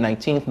Sunday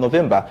 19th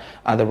November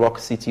at the Rock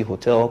City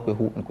Hotel,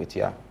 Kwehu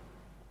Nkwetia.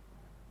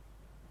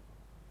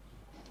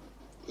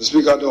 Mr.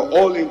 Speaker, the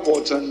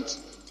all-important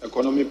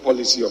economic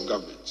policy of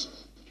government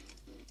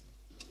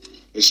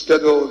is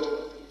scheduled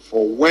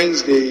for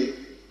Wednesday,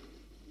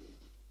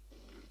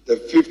 the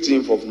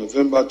 15th of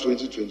November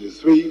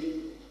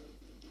 2023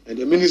 and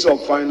the Minister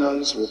of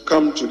Finance will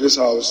come to this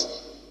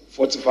House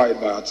fortified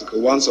by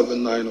Article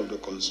 179 of the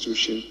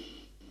Constitution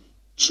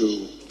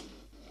to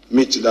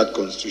meet that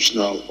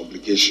constitutional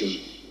obligation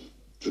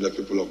to the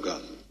people of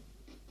Ghana.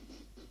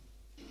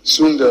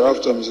 Soon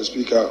thereafter, Mr.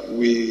 Speaker,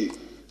 we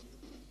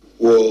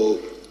will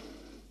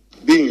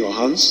be in your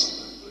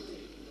hands,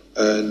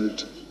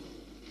 and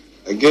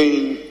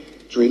again,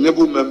 to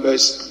enable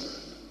members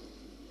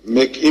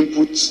make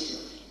input,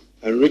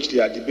 enrich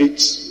their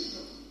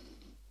debates,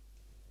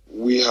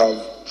 we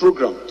have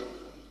programmed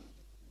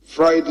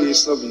Friday,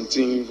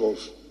 17th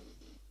of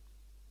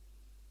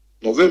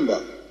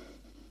November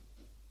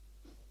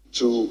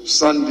to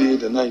Sunday,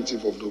 the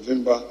 19th of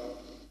November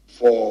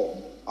for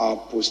our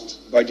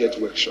post-budget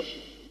workshop.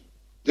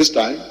 This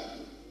time,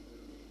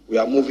 we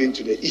are moving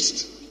to the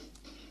east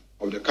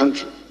of the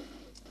country.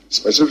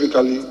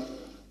 Specifically,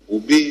 we'll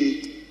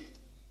be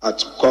at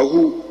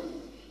Kwahu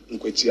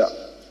Nkwetia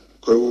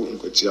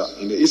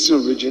in the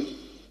eastern region,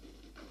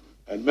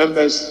 and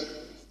members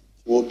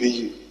will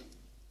be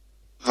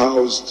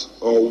housed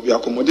or will be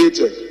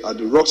accommodated at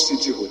the Rock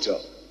City Hotel.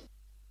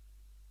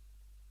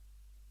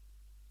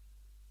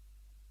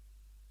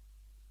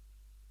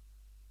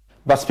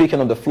 But speaking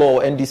on the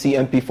floor, NDC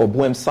MP for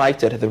Buem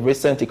cited the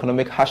recent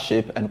economic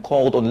hardship and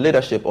called on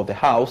leadership of the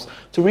House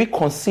to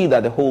reconsider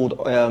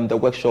the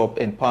workshop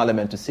in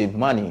Parliament to save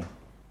money.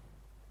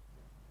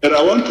 And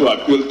I want to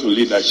appeal to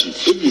leadership,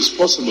 if it's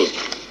possible,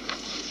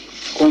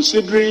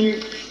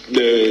 considering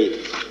the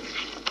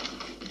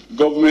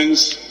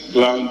government's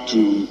plan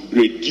to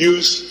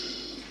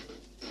reduce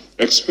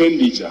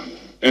expenditure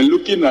and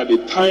looking at the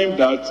time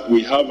that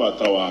we have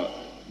at our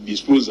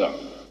disposal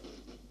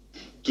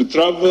to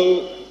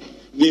travel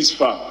this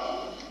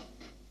far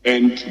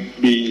and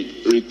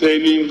be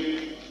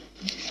returning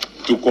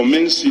to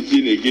commence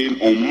sitting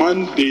again on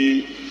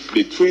Monday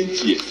the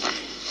 20th.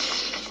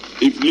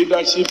 If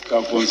leadership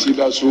can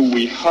consider so,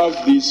 we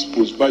have this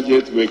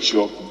post-budget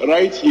workshop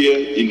right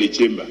here in the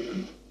chamber.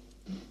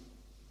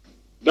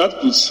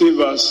 That could save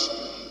us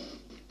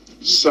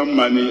some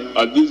money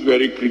at this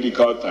very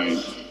critical time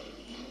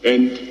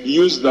and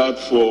use that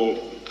for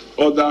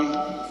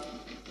other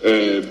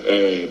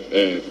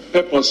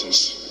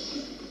purposes.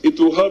 It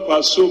will help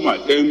us so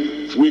much,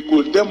 and we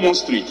could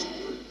demonstrate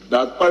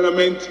that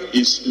Parliament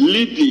is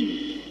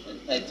leading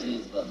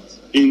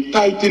in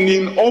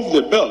tightening of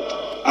the belt.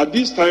 At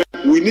this time,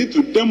 we need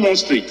to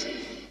demonstrate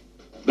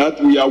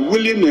that we are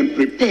willing and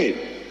prepared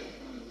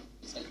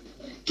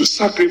to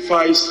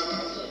sacrifice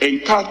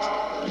and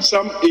cut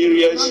some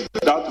areas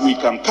that we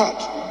can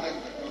cut.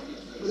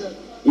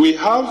 We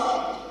have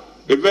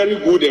a very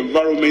good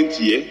environment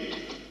here,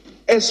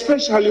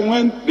 especially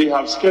when they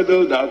have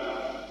scheduled that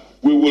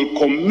we will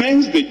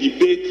commence the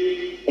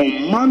debate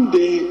on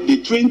Monday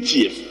the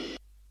 20th.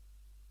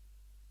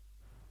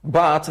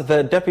 But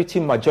the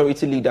deputy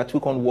majority leader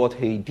took on what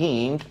he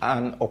deemed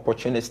an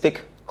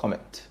opportunistic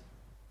comment.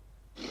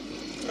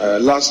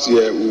 Last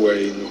year we were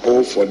in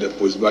Ho for the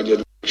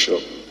post-budget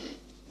workshop,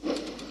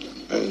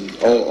 and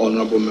all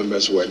honorable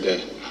members were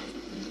there.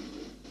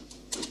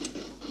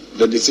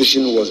 The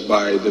decision was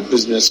by the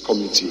business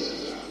committee,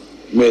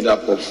 made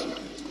up of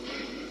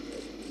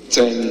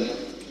 10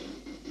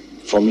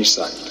 from each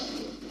side.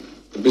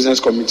 The business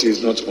committee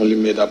is not only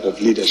made up of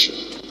leadership,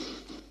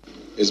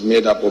 it's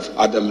made up of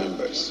other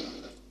members.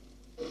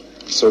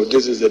 So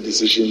this is the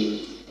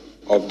decision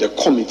of the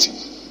committee.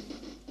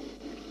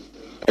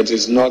 It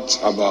is not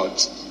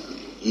about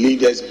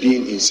leaders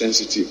being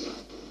insensitive.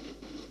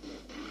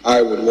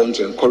 I would want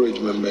to encourage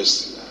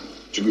members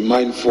to be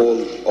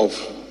mindful of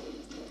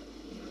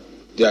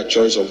their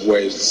choice of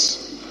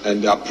words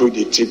and the approach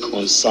they take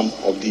on some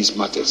of these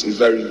matters. It's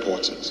very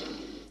important.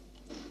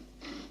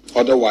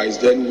 Otherwise,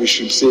 then we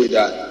should say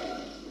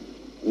that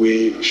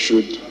we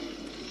should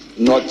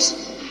not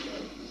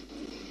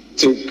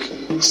take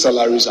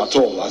salaries at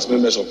all as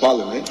members of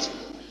parliament,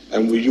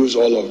 and we use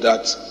all of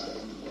that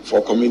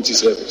for community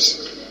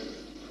service.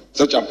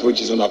 Such approach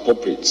is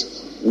inappropriate.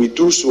 We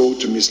do so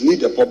to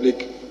mislead the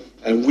public,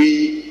 and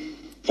we,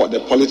 for the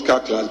political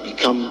class,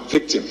 become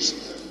victims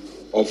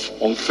of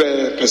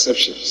unfair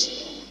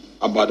perceptions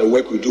about the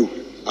work we do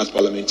as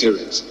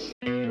parliamentarians.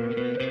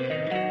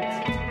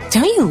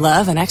 Don't you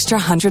love an extra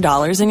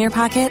 $100 in your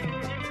pocket?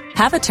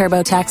 Have a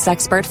TurboTax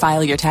expert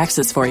file your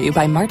taxes for you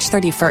by March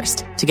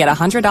 31st to get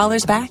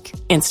 $100 back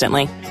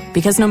instantly.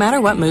 Because no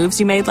matter what moves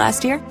you made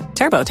last year,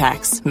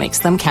 TurboTax makes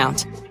them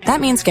count.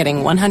 That means getting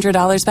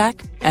 $100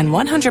 back and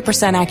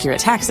 100% accurate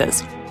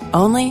taxes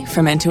only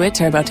from Intuit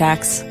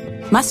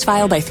TurboTax. Must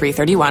file by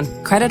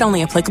 3/31. Credit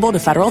only applicable to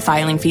federal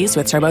filing fees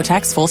with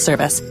TurboTax full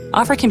service.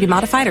 Offer can be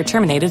modified or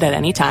terminated at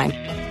any time.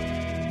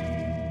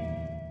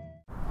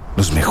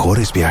 Los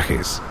mejores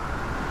viajes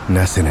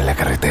nacen en la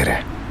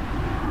carretera,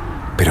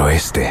 pero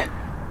este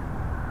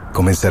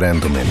comenzará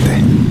en tu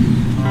mente.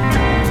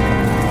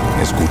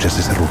 ¿Escuchas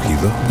ese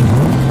rugido?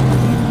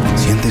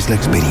 ¿Sientes la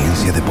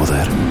experiencia de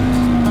poder?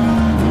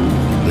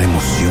 ¿La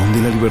emoción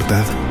de la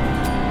libertad?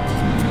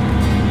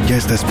 Ya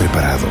estás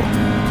preparado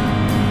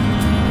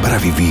para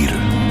vivir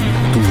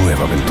tu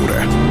nueva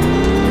aventura.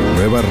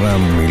 Nueva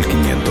RAM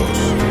 1500.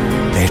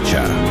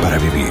 Hecha para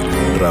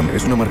vivir. RAM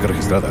es una marca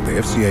registrada de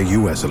FCA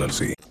US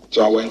LLC.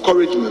 So I will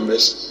encourage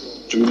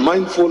members to be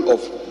mindful of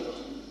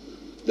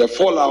the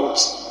fallout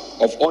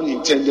of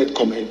unintended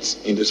comments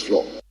in this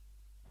floor.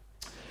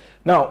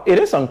 Now, it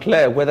is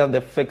unclear whether the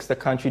Fix the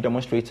Country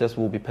demonstrators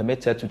will be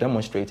permitted to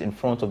demonstrate in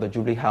front of the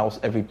Jubilee House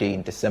every day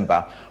in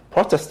December.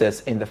 Protesters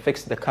in the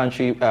Fix the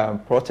Country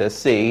protest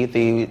say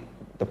the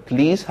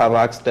police have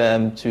asked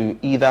them to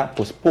either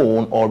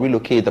postpone or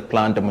relocate the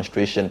planned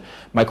demonstration.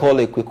 My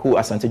colleague Kweku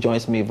Asante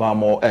joins me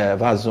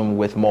via Zoom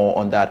with more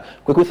on that.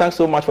 Kweku, thanks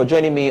so much for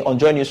joining me on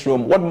Joy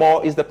Newsroom. What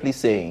more is the police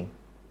saying?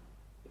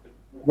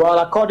 Well,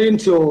 according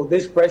to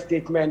this press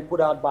statement put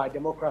out by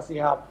Democracy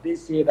Hub, they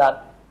say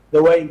that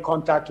they were in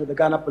contact with the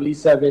Ghana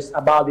Police Service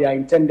about their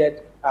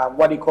intended,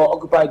 what they call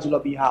Occupy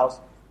Jubilee House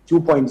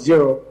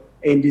 2.0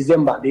 in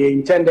December. They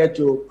intended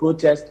to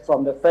protest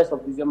from the 1st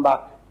of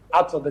December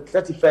out to the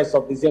 31st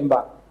of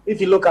December. If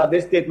you look at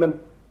this statement,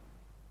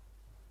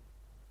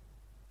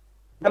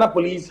 Ghana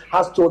Police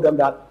has told them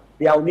that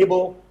they are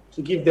unable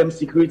to give them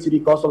security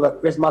because of the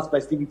Christmas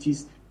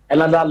festivities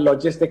and other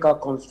logistical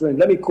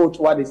constraints. Let me quote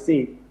what they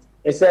say.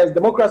 It says,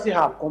 Democracy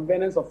Hub,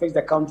 Convenance of Fix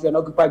the Country and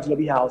Occupy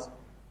Jubilee House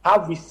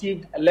have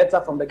received a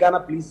letter from the Ghana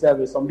Police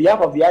Service on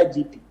behalf of the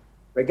IGP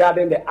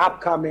regarding the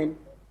upcoming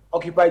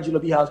Occupy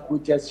Jubilee House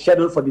protest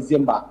scheduled for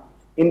December.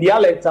 In their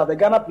letter, the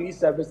Ghana Police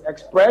Service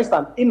expressed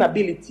an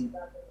inability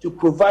to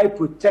provide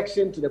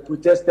protection to the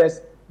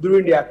protesters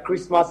during their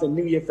Christmas and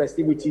New Year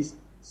festivities,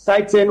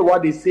 citing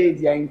what they say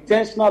is their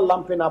intentional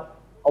lumping up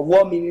of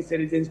well-meaning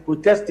citizens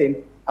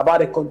protesting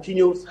about the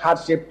continuous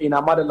hardship in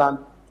our motherland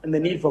and the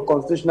need for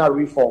constitutional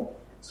reform.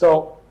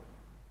 So,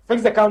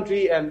 Fix the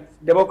Country and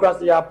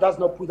Democracy Hub does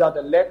not put out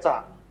a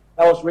letter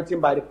that was written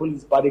by the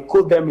police, but they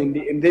quote them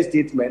in this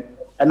statement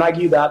and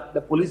argue that the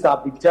police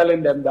have been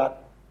telling them that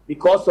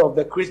because of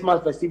the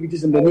Christmas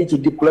festivities and the need to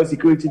deploy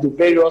security to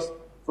various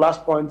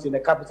flashpoints in the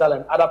capital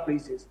and other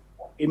places,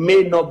 it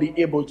may not be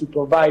able to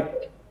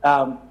provide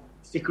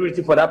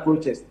security for that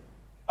protest.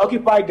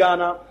 Occupy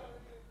Ghana,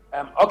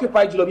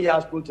 Occupy Jubilee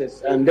House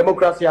protest, and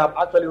Democracy Hub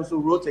actually also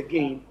wrote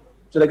again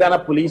to the Ghana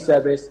Police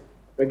Service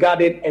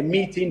regarding a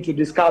meeting to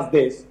discuss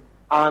this.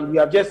 And we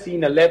have just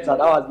seen a letter that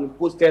has been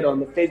posted on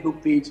the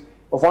Facebook page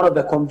of one of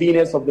the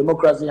conveners of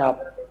Democracy Hub,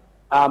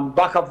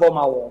 Baka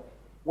Vomawo,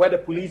 where the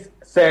police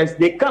says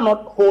they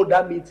cannot hold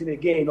that meeting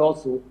again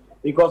also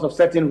because of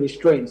certain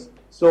restraints.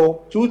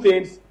 So two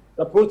things,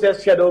 the protest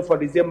scheduled for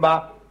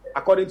December,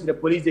 according to the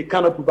police, they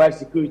cannot provide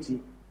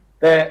security.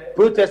 The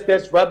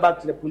protesters write back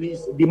to the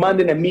police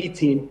demanding a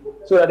meeting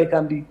so that they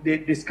can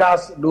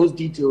discuss those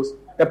details.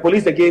 The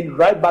police again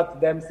write back to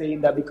them saying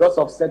that because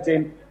of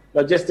certain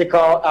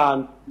logistical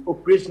and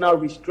operational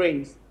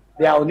restraints,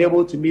 they are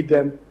unable to meet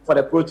them for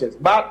the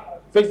protest.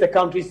 But Fix the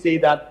Country say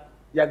that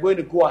they are going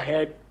to go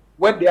ahead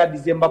with their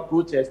December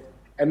protest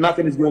and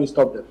nothing is going to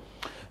stop them.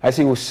 I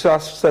see. We'll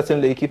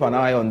certainly keep an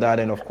eye on that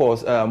and, of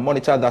course,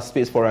 monitor that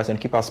space for us and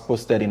keep us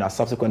posted in our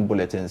subsequent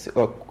bulletins.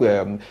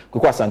 Kweku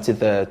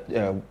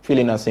Asante,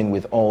 filling us in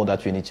with all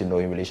that we need to know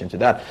in relation to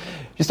that.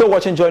 You're still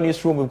watching Joy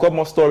Newsroom. We've got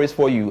more stories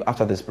for you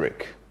after this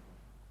break.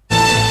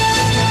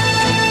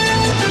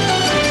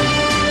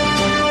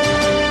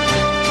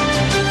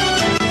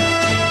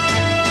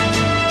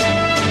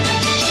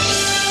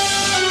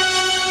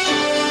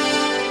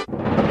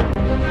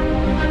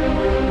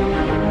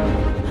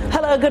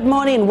 Good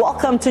morning.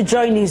 Welcome to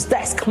Joy News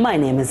Desk. My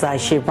name is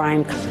Aisha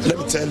Ibrahim. Let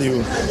me tell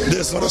you,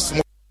 there's not a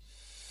small.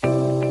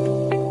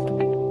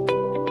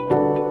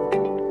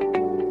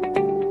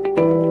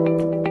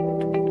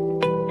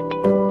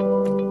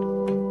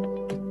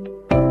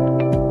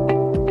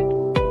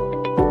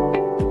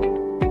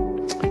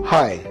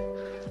 Hi,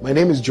 my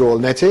name is Joel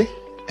Nete,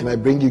 and I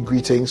bring you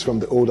greetings from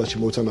the Old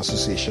Achimota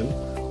Association,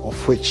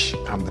 of which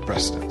I'm the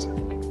president.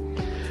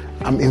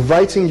 I'm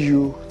inviting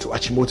you to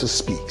Achimota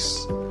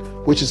Speaks,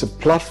 which is a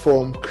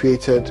platform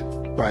created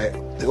by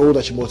the Old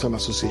Achimota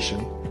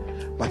Association,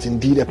 but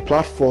indeed a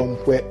platform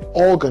where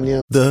all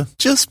Ghanaians... The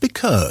Just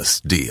Because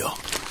deal.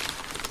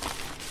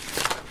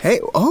 Hey,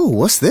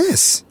 what's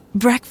this?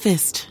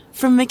 Breakfast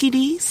from Mickey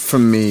D's.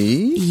 From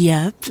me?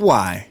 Yep.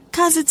 Why?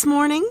 'Cause it's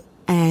morning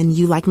and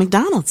you like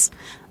McDonald's.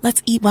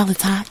 Let's eat while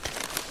it's hot.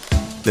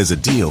 There's a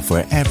deal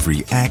for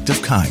every act of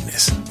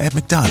kindness at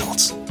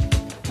McDonald's.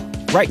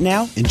 Right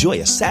now, enjoy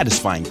a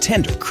satisfying,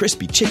 tender,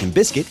 crispy chicken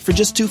biscuit for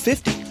just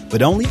 $2.50,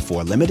 but only for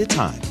a limited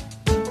time.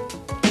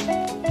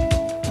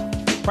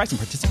 Price and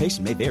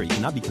participation may vary.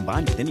 Cannot be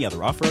combined with any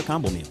other offer or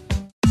combo meal.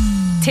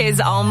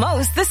 'Tis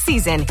almost the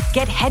season.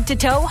 Get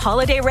head-to-toe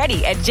holiday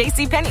ready at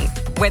JCPenney.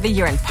 Whether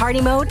you're in party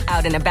mode,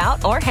 out and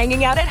about, or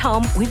hanging out at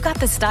home, we've got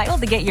the style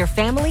to get your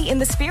family in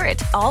the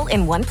spirit, all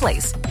in one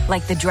place.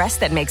 Like the dress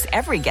that makes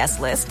every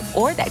guest list,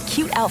 or that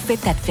cute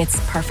outfit that fits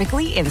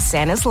perfectly in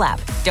Santa's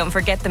lap. Don't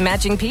forget the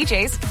matching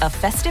PJs, a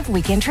festive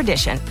weekend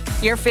tradition.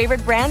 Your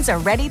favorite brands are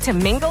ready to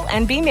mingle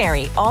and be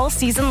merry all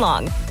season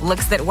long.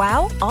 Looks that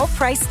wow, all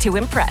priced to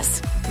impress.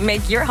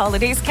 Make your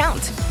holidays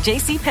count.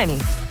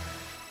 JCPenney.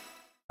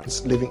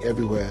 living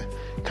everywhere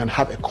can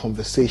have a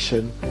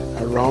conversation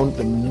around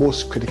the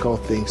most critical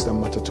things that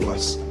matter to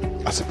us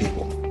as a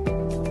people.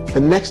 The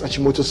next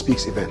Achimoto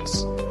Speaks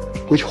events,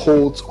 which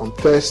holds on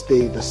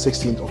Thursday, the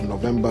 16th of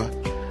November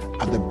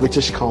at the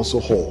British Council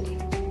Hall,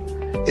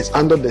 is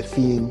under the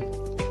theme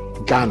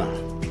Ghana,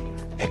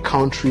 a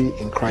country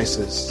in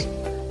crisis,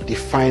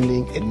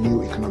 defining a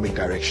new economic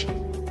direction.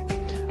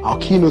 Our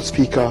keynote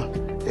speaker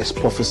is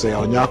Professor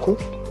Nyako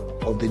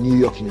of the New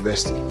York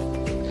University.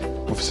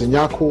 Professor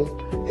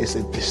Nyako is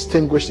a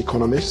distinguished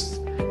economist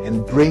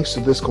and brings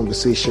to this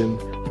conversation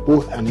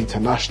both an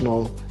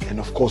international and,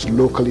 of course,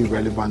 locally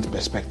relevant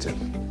perspective.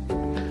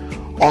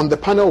 On the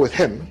panel with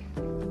him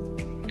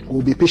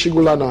will be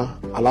Pishigulana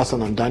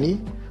Alasan Andani,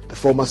 the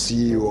former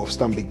CEO of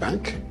Stanbic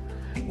Bank.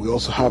 We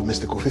also have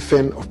Mr. Kofi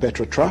Finn of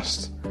Petro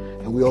Trust,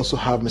 and we also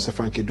have Mr.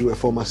 Frank Edu, a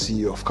former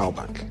CEO of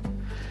Cowbank.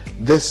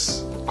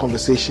 This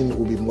conversation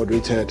will be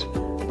moderated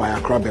by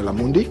Accra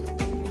Belamundi,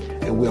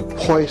 and we are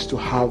poised to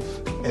have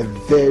a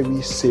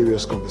very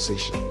serious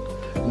conversation,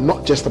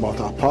 not just about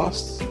our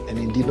past, and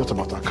indeed not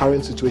about our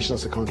current situation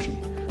as a country,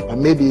 but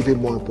maybe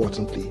even more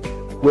importantly,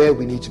 where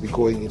we need to be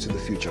going into the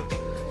future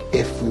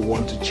if we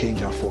want to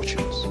change our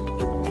fortunes.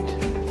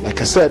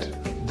 Like I said,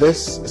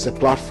 this is a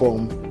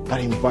platform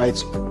that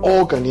invites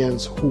all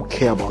Ghanaians who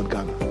care about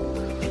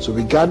Ghana. So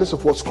regardless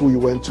of what school you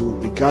went to,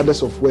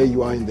 regardless of where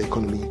you are in the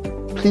economy,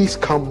 please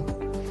come,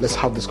 let's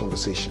have this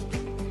conversation.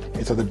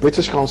 It's at the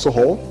British Council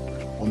Hall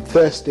on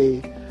Thursday,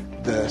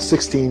 the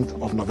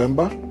 16th of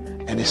November,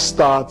 and it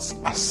starts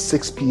at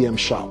 6 p.m.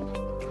 sharp.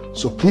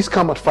 So please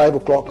come at 5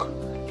 o'clock,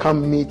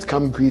 come meet,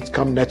 come greet,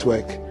 come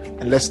network,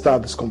 and let's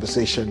start this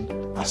conversation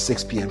at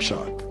 6 p.m.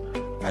 sharp.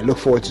 I look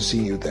forward to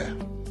seeing you there.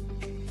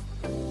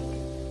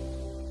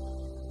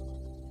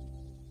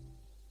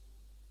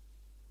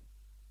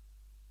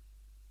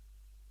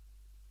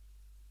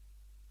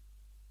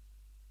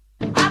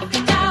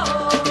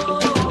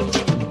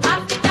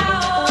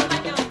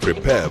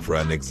 Prepare for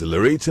an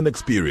exhilarating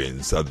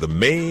experience at the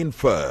main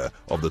fair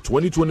of the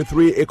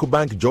 2023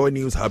 EcoBank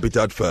JoyNews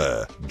Habitat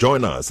Fair.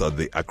 Join us at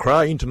the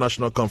Accra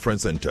International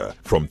Conference Center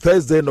from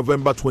Thursday,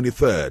 November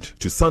 23rd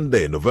to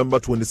Sunday, November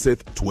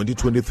 26th,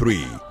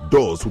 2023.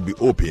 Doors will be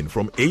open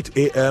from 8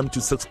 a.m. to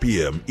 6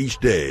 p.m. each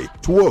day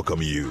to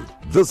welcome you.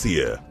 This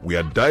year, we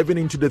are diving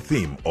into the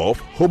theme of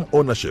home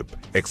ownership,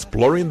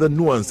 exploring the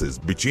nuances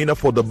between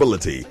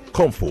affordability,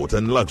 comfort,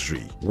 and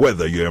luxury.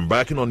 Whether you're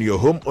embarking on your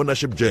home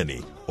ownership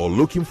journey or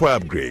looking for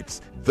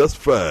upgrades, this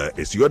fair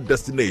is your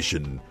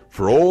destination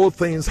for all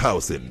things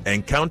housing.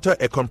 Encounter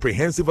a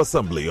comprehensive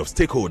assembly of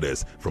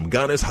stakeholders from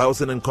Ghana's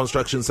housing and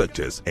construction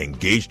sectors.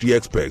 Engage the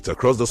experts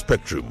across the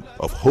spectrum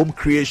of home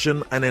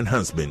creation and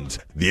enhancement.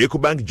 The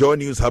EcoBank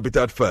JoyNews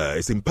Habitat Fair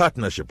is in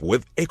partnership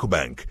with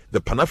EcoBank,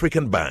 the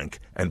Pan-African Bank,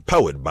 and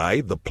powered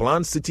by the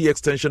Planned City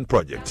Extension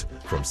Project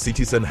from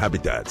Cities and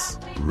Habitats.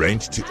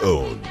 Rent to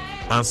own.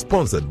 And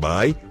sponsored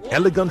by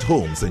Elegant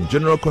Homes and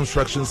General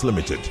Constructions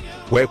Limited,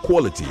 where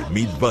quality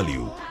meets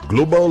value.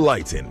 Global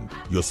Lighting,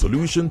 your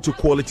solution to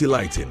quality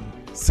lighting.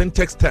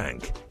 Syntex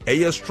Tank,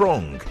 Air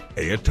Strong,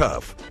 Air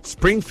Tough.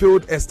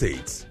 Springfield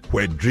Estates,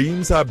 where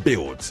dreams are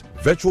built.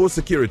 Virtual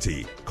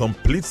Security,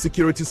 complete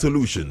security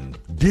solution.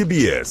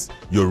 DBS,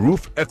 your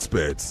roof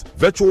experts.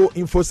 Virtual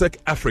InfoSec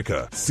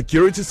Africa,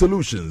 security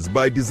solutions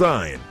by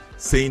design.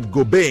 Saint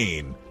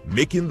Gobain,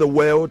 making the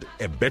world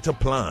a better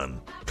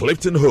plan.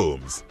 Clifton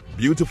Homes,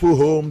 beautiful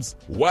homes,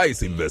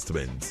 wise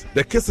investments.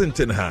 The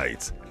Kensington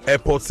Heights,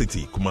 Airport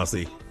City,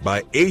 Kumasi,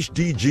 by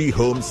HDG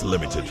Homes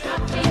Limited.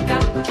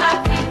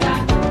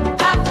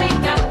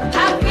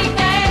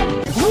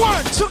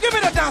 One, so give me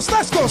the dance.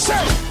 Let's go. Say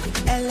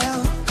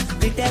hello,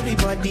 with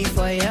everybody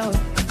for you.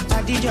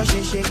 I did your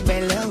shake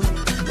bellow.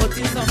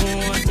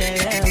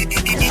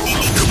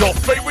 Your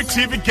favorite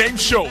TV game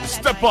show,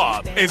 Step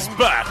Up, is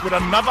back with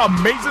another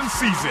amazing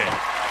season.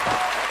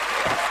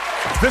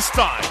 This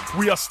time,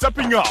 we are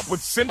stepping up with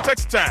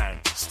Syntex Tank.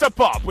 Step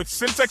up with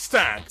Syntex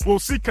Tank. We'll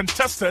see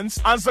contestants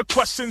answer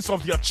questions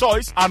of their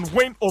choice and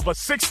win over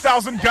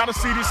 6,000 Ghana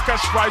Cedis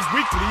cash prize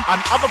weekly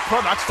and other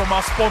products from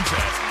our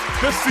sponsors.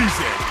 This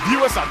season,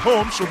 viewers at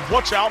home should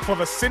watch out for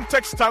the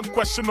Syntex Tank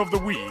question of the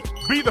week.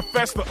 Be the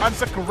first to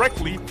answer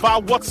correctly via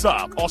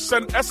WhatsApp or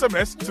send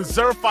SMS to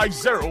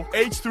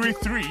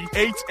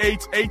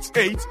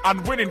 050-833-8888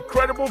 and win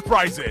incredible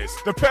prizes.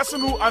 The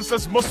person who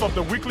answers most of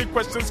the weekly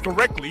questions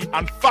correctly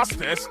and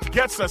fastest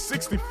gets a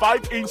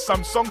 65-inch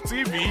Samsung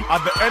TV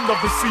at the end of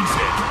the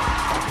season.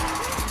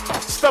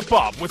 Step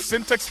up with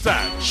Syntex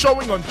Tank,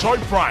 showing on Joy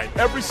Prime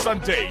every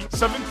Sunday,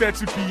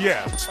 7:30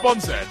 p.m.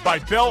 Sponsored by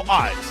Bell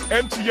Eyes,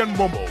 MTN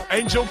Momo,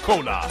 Angel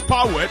Cola.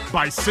 Powered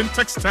by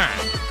Syntex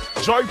Tank.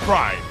 Joy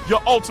Prime,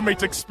 your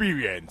ultimate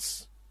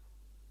experience.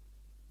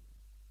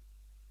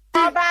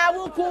 Customer.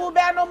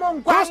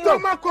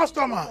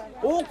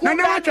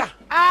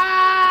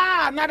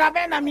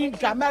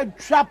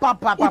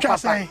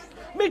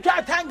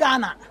 Micha 10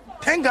 Ghana.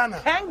 10 Ghana.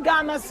 10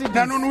 Ghana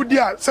cedis. No,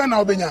 dear. Send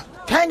out Benya.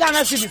 10 Ghana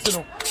cedis.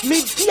 No.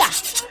 Media.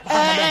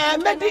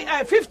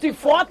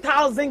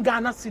 54,000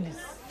 Ghana cedis.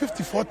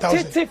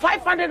 54,000.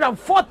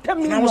 540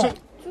 million.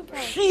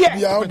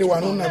 Yeah, the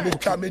one who make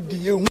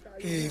the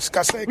is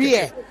Kasek.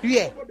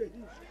 Yeah.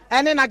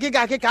 And then I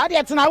get a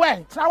cardiac now.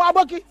 Now,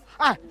 Boki,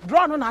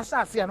 drawn on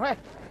assassin.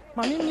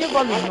 Mammy, you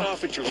volume.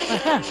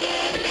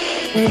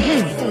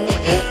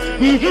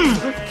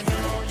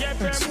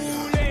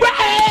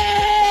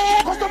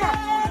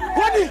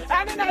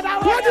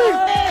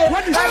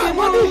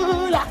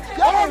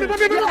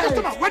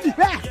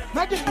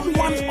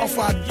 One of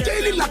our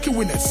daily lucky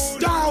winners.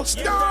 Dial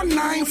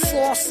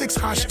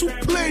 *946# to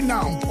play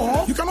now.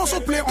 Or you can also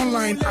play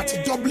online at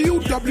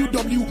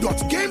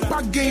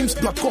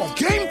www.gamepackgames.com.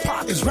 Game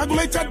Park is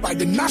regulated by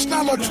the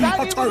National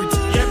Lottery Authority.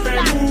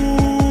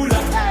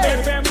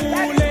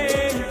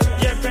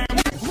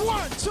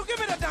 One, so give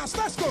me the dance.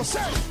 Let's go.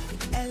 Say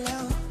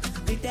hello,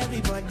 with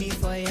everybody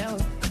for you.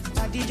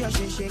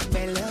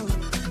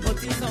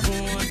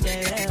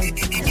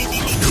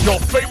 Your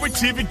favorite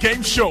TV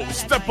game show,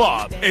 Step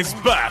Up, is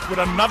back with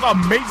another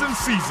amazing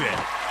season.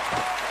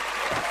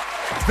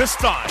 This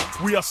time,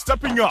 we are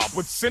stepping up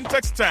with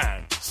Syntax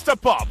Tank.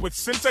 Step Up with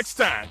Syntax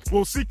Tank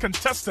will see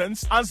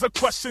contestants answer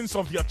questions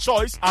of your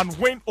choice and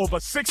win over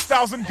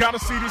 6,000 Ghana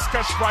Cedis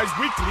cash prize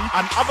weekly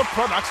and other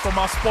products from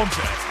our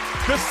sponsors.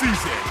 This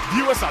season,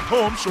 viewers at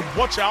home should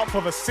watch out for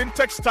the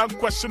Syntax Tank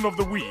question of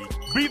the week.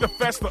 Be the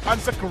first to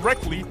answer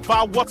correctly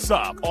via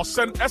WhatsApp or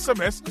send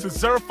SMS to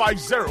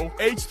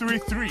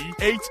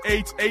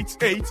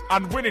 050-833-8888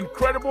 and win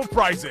incredible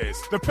prizes.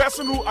 The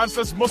person who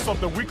answers most of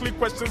the weekly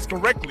questions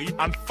correctly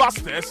and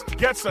fastest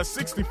gets a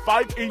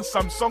 65-inch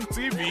Samsung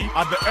TV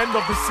at the end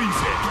of the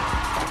season.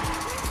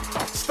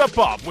 Step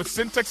Up with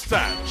Syntax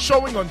Tank,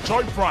 showing on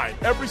Joy Prime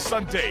every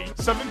Sunday,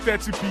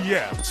 7:30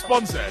 p.m.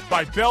 Sponsored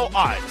by Bell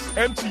Eyes,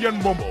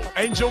 MTN Momo,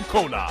 Angel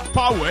Cola.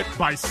 Powered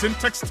by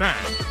Syntax Tank.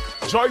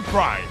 Joy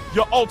Prime,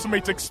 your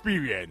ultimate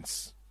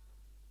experience.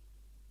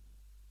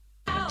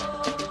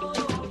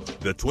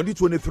 The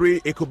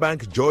 2023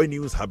 EcoBank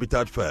JoyNews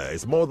Habitat Fair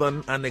is more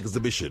than an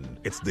exhibition.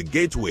 It's the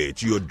gateway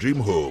to your dream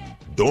home.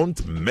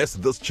 Don't miss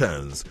this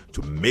chance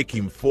to make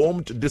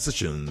informed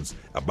decisions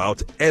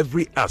about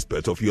every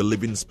aspect of your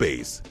living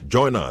space.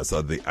 Join us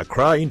at the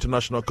Accra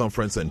International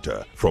Conference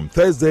Center from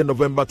Thursday,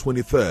 November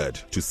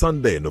 23rd to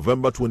Sunday,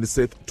 November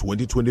 26th,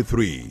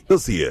 2023.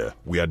 This year,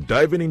 we are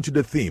diving into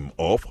the theme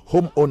of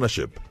home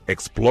ownership,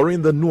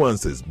 exploring the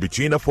nuances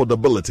between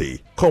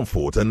affordability,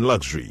 comfort, and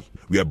luxury.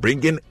 We are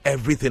bringing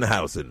everything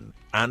housing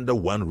under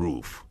one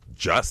roof,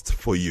 just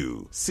for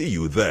you. See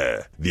you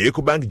there. The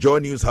EcoBank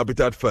JoyNews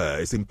Habitat Fair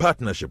is in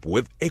partnership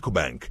with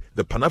EcoBank,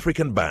 the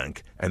Pan-African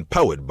Bank, and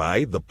powered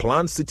by the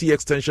Planned City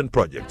Extension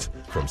Project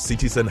from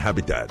Cities and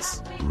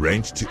Habitats.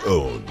 Rent to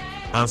own.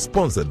 And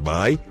sponsored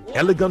by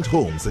Elegant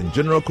Homes and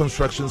General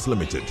Constructions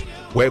Limited,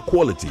 where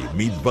quality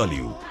meets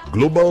value.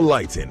 Global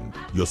Lighting,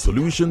 your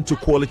solution to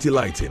quality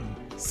lighting.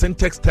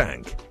 Syntax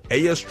Tank,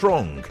 Air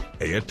Strong,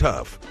 Air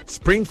Tough.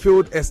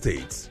 Springfield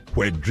Estates,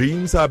 where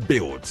dreams are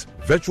built.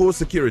 Virtual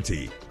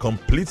Security,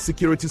 complete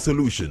security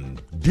solution.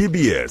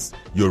 DBS,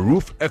 your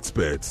roof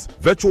experts.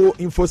 Virtual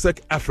InfoSec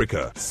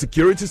Africa,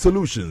 security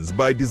solutions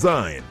by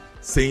design.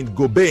 Saint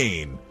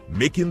Gobain,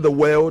 making the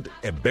world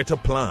a better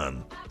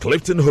plan.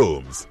 Clifton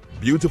Homes,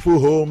 beautiful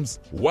homes,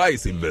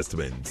 wise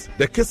investments.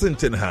 The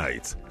Kissington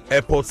Heights,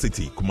 Airport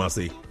City,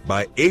 Kumasi,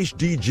 by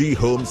HDG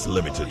Homes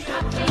Limited.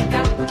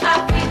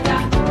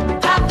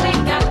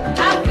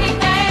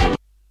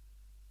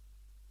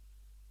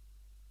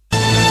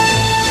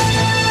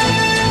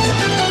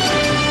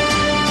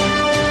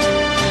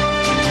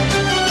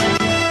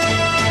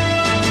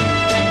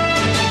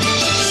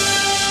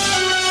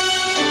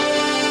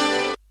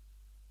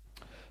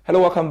 Hello,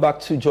 welcome back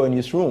to Joy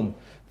Newsroom.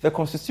 The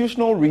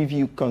Constitutional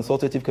Review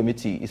Consultative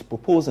Committee is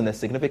proposing a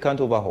significant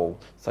overhaul,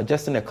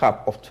 suggesting a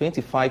cap of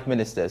 25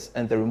 ministers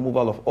and the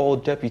removal of all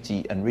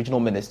deputy and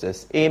regional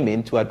ministers,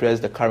 aiming to address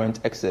the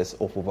current excess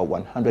of over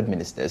 100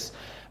 ministers.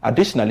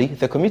 Additionally,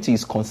 the committee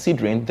is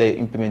considering the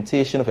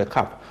implementation of a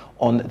cap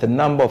on the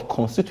number of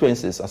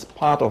constituencies as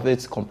part of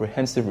its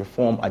comprehensive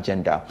reform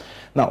agenda.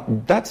 Now,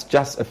 that's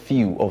just a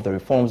few of the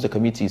reforms the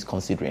committee is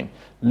considering.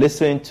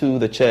 Listen to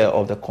the chair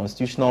of the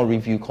Constitutional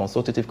Review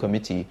Consultative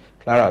Committee,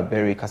 Clara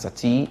Berry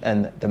Kasati,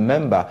 and the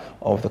member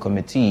of the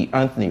committee,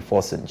 Anthony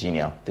Fawcett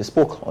Jr. They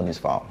spoke on his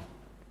file.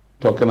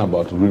 Talking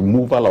about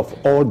removal of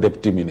all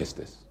deputy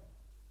ministers.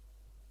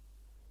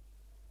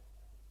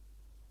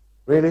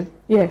 Really?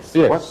 Yes.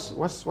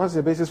 What's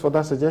the basis for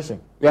that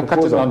suggestion? We are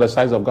cutting down the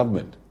size of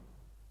government.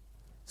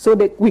 So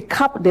we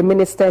cap the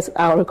ministers.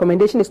 Our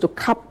recommendation is to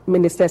cap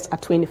ministers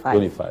at 25.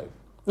 25.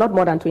 Not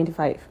more than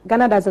 25.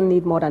 Ghana doesn't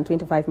need more than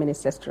 25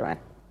 ministers to run.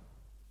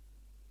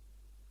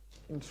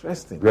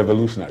 Interesting.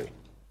 Revolutionary.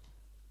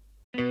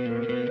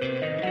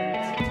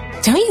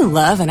 Don't you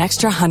love an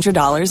extra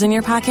 $100 in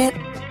your pocket?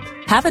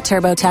 Have a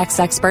TurboTax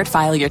expert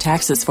file your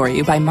taxes for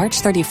you by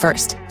March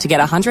 31st to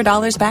get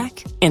 $100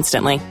 back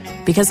instantly.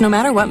 Because no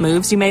matter what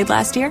moves you made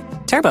last year,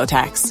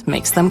 TurboTax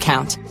makes them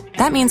count.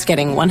 That means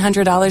getting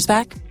 $100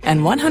 back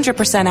and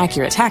 100%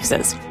 accurate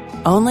taxes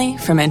only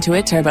from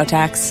Intuit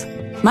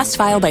TurboTax. Must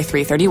file by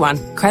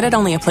 3/31. Credit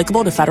only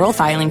applicable to federal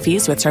filing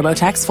fees with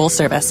TurboTax full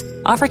service.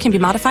 Offer can be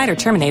modified or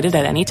terminated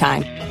at any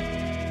time.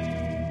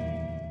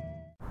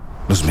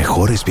 Los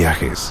mejores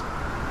viajes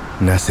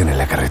nacen en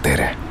la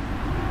carretera,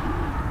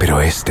 pero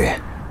este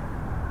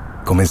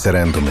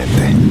comenzará en tu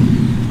mente.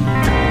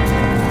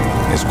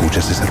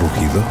 ¿Escuchas ese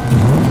rugido?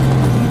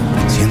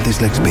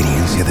 ¿Sientes la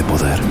experiencia de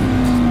poder?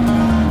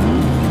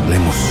 ¿La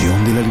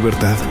emoción de la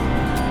libertad?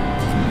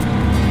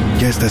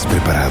 Ya estás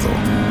preparado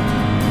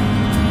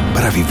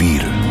para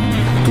vivir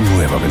tu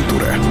nueva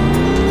aventura.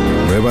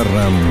 Nueva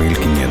Ram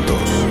 1500.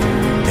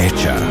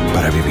 Hecha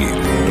para vivir.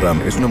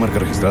 Ram es una marca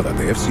registrada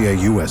de FCA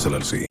US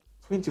LLC.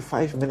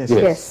 25 minutes.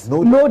 Yes.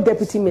 No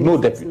deputy ministers. No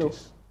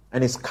deputies.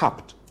 And it's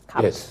capped.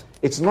 Yes.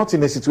 It's not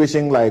in a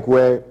situation like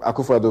where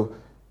Akufo-Addo,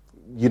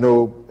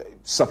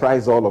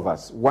 surprised all of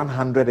us.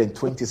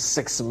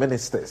 126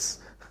 ministers.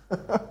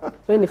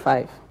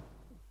 25.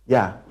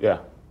 Yeah.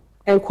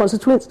 And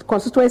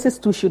constituencies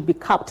too should be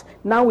capped.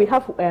 Now we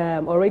have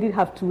already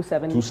have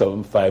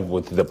 275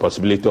 with the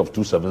possibility of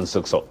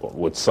 276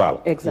 with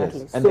SAL.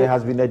 Exactly. Yes. And there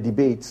has been a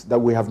debate that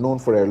we have known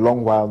for a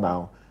long while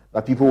now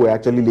that people were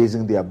actually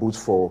lacing their boots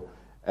for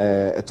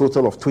a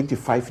total of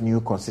 25 new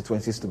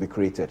constituencies to be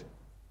created.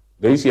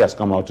 The EC has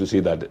come out to say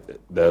that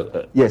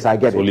yes, I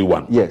get it. Only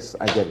one. Yes,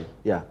 I get it.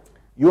 Yeah.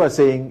 You are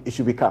saying it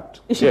should be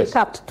capped. It should be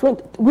capped.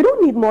 We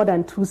don't need more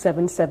than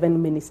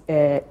 277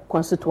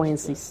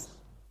 constituencies.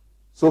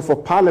 So for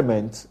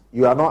Parliament,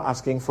 you are not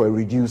asking for a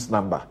reduced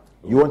number.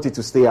 You want it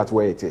to stay at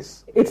where it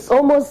is. It's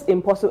almost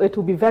impossible. It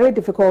will be very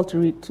difficult to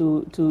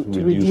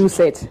reduce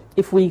it.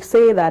 If we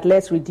say that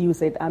let's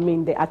reduce it, I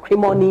mean the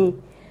acrimony.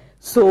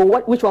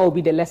 So which one will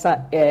be the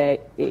lesser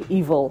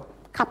evil?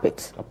 Cap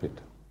it. Cap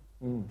it.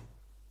 Mm.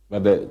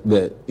 But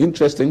the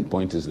interesting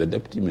point is the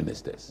deputy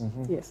ministers.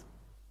 Mm-hmm. Yes.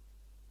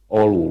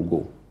 All will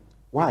go.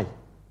 Why?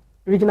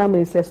 Regional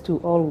ministers too,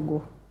 all will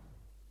go.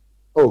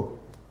 Oh.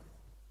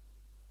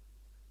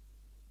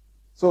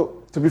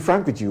 So, to be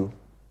frank with you,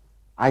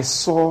 I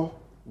saw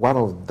one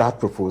of that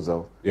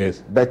proposal.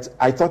 Yes. But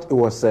I thought it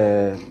was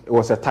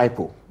a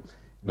typo.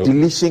 No.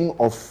 Deletion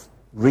of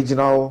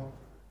regional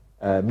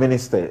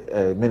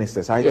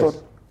ministers. I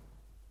thought.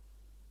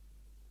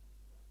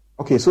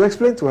 Okay, so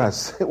explain to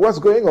us what's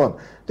going on.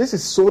 This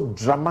is so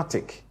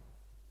dramatic.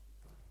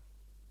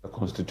 The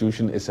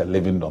Constitution is a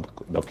living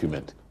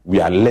document. We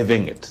are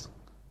living it.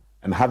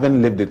 And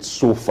having lived it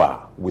so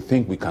far, we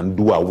think we can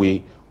do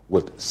away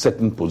with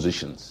certain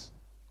positions.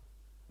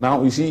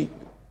 Now, you see,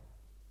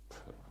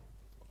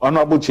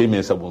 Honorable Chairman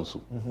Sabonsu,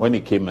 when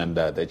he came and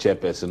the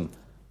chairperson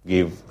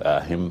gave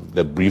him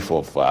the brief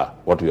of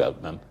what we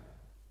have done,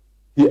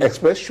 he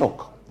expressed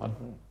shock.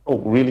 Oh,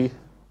 really?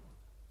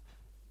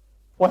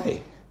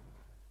 Why?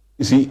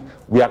 You see,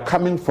 we are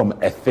coming from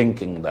a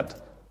thinking that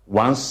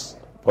once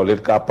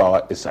political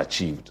power is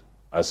achieved,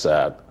 as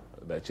the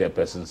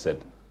chairperson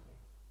said,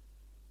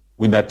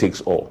 winner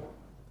takes all.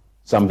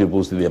 Some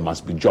people say there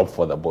must be job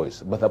for the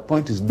boys. But the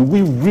point is, do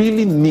we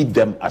really need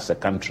them as a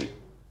country?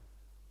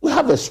 We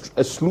have a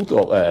slew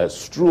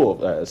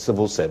of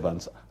civil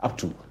servants up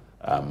to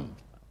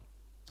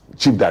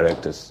chief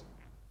directors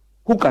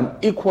who can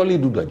equally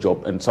do the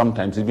job and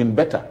sometimes even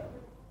better.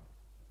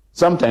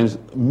 Sometimes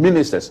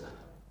ministers,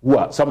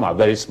 some are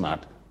very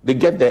smart, they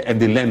get there and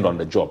they land on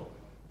the job.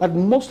 But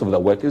most of the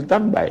work is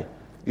done by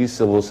these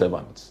civil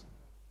servants.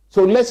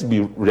 So let's be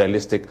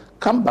realistic,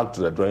 come back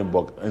to the drawing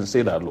board and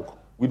say that, look,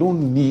 we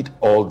don't need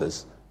all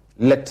this.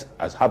 Let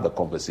us have a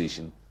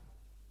conversation,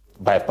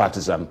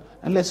 bipartisan,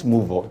 and let's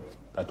move on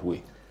that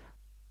way.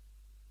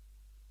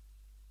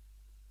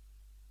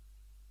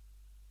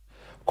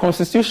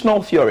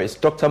 Constitutional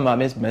theorist Dr.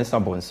 Mame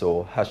Mensah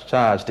Bonsu has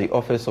charged the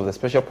Office of the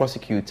Special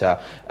Prosecutor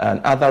and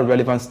other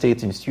relevant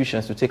state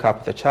institutions to take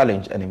up the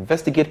challenge and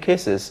investigate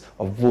cases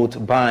of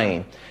vote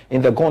buying.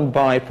 In the Gone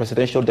By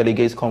Presidential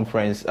Delegates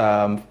Conference,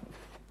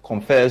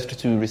 confessed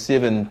to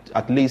receiving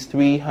at least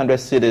 300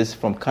 CDs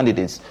from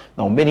candidates.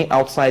 Now, many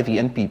outside the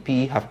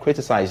NPP have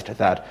criticized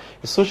that.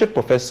 Associate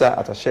Professor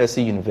at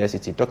Ashesi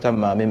University, Dr.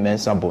 Mame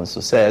Mensah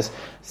Bonsu, says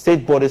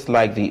state bodies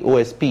like the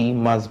OSP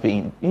must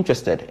be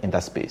interested in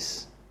that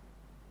space.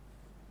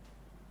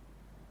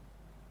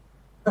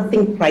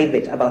 Nothing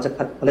private about a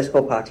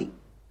political party.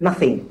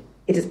 Nothing.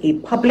 It is a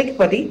public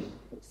body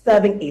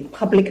serving a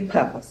public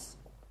purpose.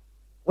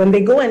 When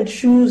they go and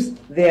choose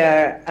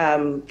their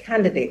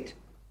candidate,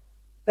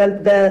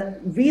 the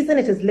reason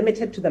it is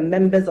limited to the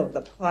members of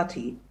the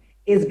party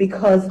is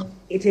because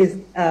it is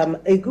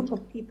a group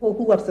of people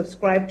who have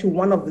subscribed to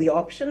one of the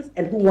options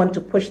and who want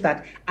to push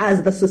that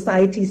as the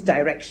society's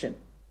direction.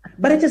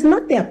 But it is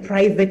not their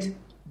private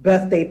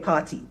birthday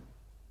party.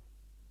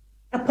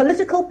 A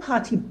political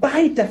party,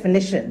 by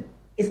definition,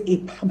 is a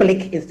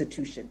public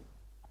institution.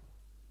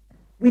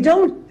 We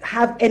don't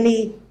have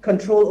any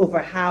control over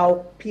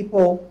how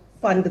people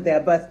fund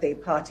their birthday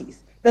parties.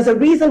 There's a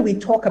reason we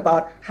talk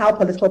about how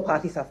political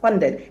parties are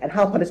funded and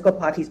how political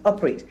parties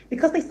operate,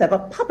 because they serve a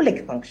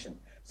public function.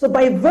 So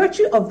by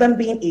virtue of them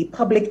being a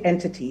public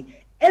entity,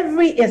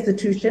 Every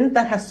institution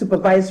that has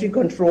supervisory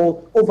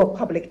control over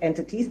public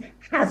entities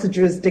has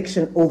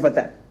jurisdiction over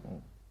them.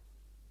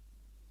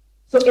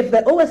 So if the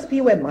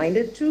OSP were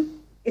minded to,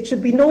 it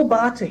should be no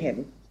bar to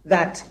him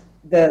that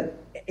it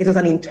is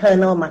an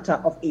internal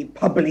matter of a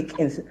public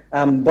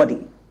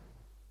body.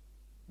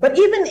 But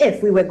even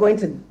if we were going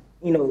to,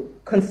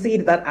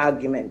 concede that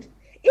argument,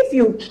 if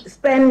you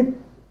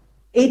spend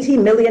 80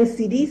 million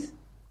CDs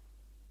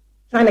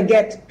trying to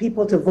get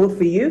people to vote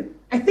for you,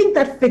 I think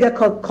that figure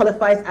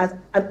qualifies as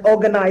an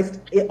organized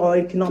or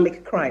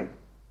economic crime.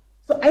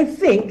 So I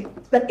think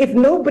that if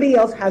nobody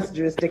else has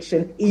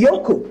jurisdiction,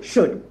 IOCO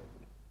should.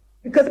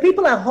 Because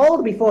people are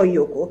hauled before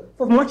IOCO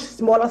for much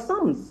smaller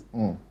sums.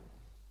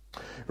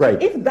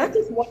 Right. If that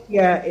is what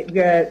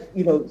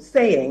we're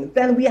saying,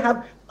 then we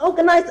have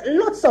organized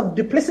lots of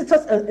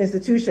duplicitous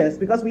institutions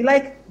because we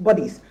like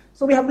bodies.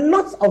 So we have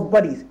lots of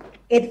bodies.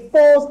 It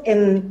falls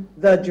in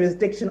the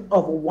jurisdiction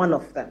of one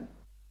of them.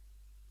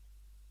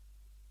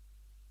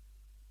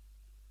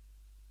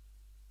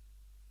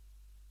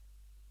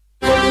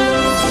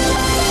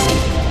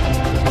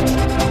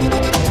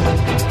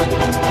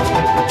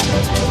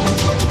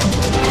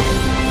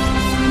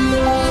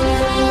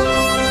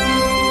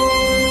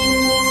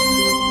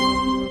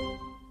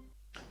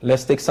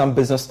 Let's take some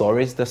business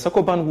stories. The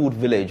Sokoban Wood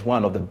Village,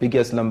 one of the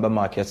biggest lumber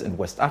markets in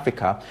West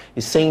Africa,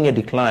 is seeing a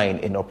decline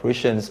in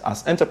operations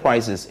as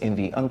enterprises in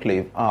the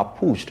enclave are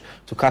pushed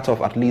to cut off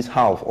at least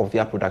half of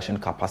their production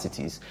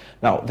capacities.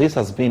 Now, this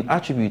has been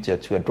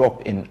attributed to a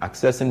drop in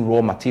accessing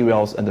raw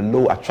materials and the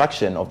low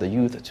attraction of the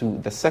youth to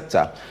the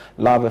sector.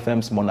 Love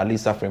FM's Mona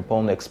Lisa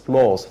Frimpong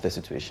explores the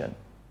situation.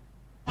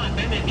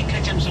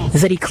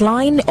 The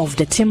decline of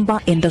the timber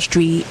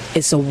industry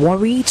is a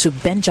worry to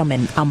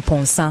Benjamin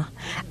Amponsa,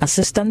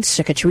 Assistant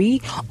Secretary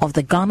of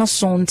the Ghana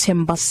Son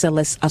Timber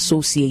Sellers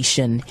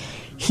Association.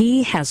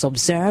 He has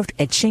observed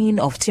a chain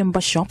of timber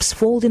shops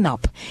folding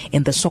up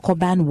in the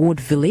Sokoban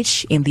Wood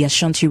Village in the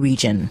Ashanti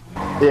region.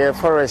 The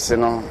forest,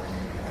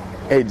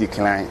 a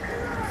decline.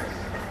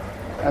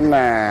 And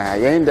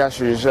the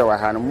industry,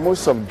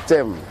 most of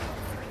them,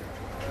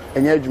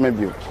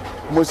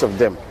 most of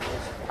them,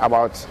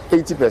 about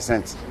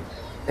 80%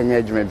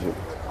 engagement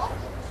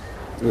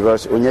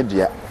because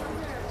onyedia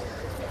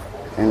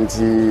and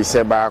the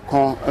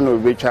sebakon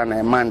and we try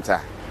na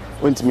manta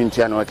untimi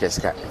ntua na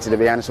okeska ti de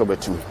beyan so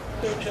betum.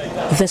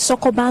 The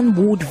Sokoban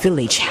Wood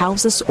Village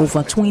houses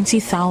over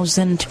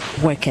 20,000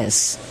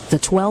 workers. The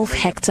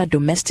 12-hectare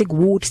domestic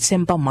wood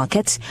timber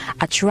market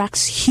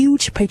attracts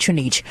huge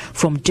patronage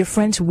from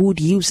different wood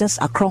users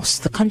across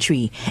the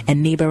country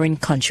and neighboring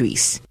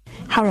countries.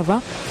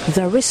 However,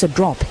 there is a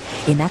drop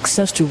in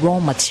access to raw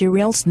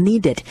materials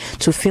needed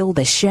to fill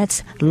the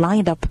sheds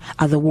lined up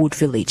at the Wood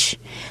Village.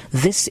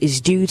 This is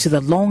due to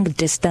the long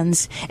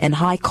distance and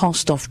high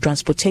cost of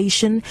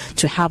transportation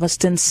to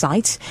harvesting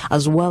sites,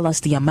 as well as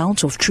the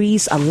amount of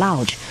trees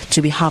allowed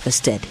to be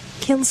harvested.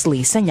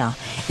 Kinsley Senya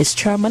is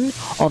chairman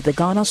of the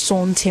Ghana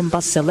Son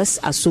Timber Sellers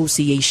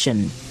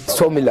Association.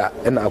 Somila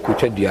and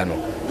Akuchadiano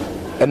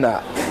and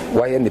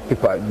why the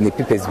papers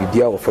with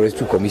the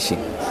Forestry Commission.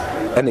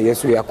 And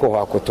yes, we are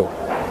called Wakoto.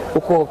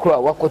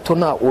 Wakoto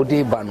na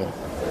ode bano,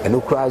 and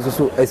Ukra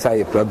also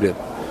a problem.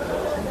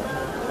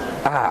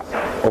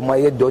 On my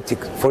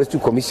dotic, Forestry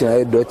Commission,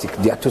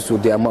 dotic, the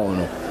Atoso de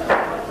Amano.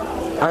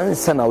 And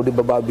son of the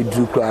Baba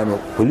Bidru Crano,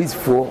 police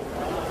for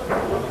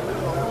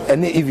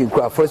any even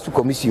Forestry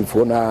Commission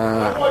for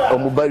na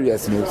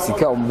Omubarias,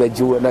 Sika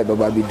Ombeju and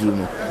Baba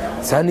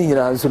Bidru. Sani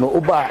and so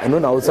Oba and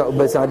no outside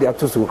Obesa de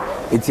Atoso,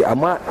 it's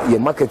Ama, your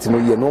market,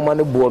 no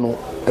money bono,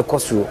 a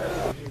costu.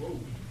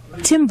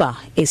 Timber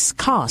is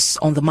scarce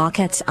on the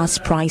market as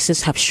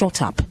prices have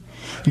shot up.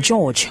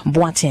 George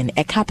Boatin,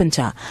 a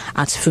carpenter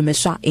at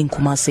Fumesa in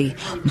Kumasi,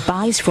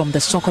 buys from the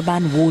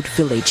Sokoban Wood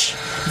Village.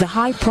 The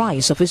high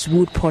price of his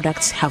wood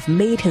products have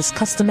made his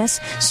customers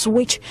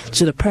switch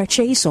to the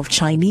purchase of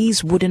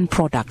Chinese wooden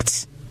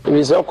products.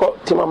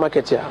 Timber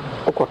market here,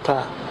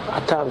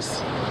 at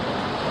times.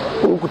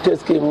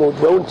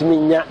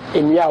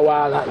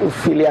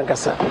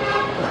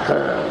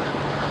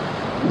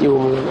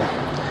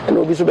 And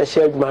we be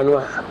shared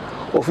manual.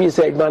 Office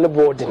man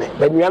board in it,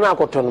 but we are not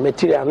cotton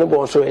material, no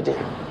boss already.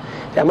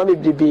 There may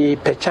be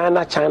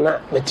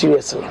China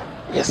materials.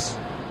 Yes,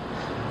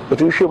 but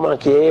we should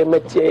make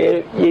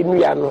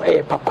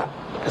a papa.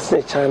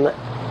 That's China.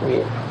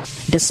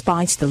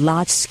 Despite the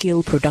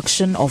large-scale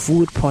production of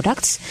wood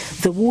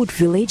products, the Wood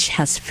Village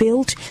has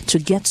failed to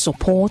get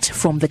support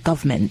from the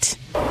government.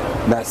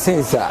 Now,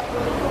 since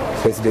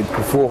President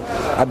Kufo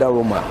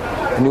Adaroma,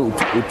 new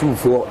two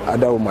for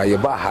Adaroma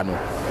Yabahano.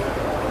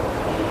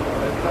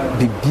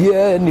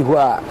 Bibia ni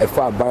hwa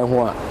efa ban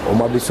ho a o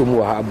ma beso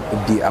mu ha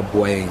di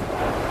aboyen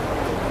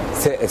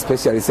say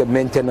especially say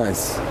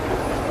maintenance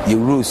your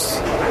rules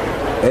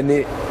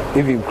any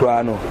even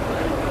kra no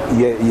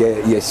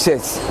ye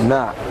sheds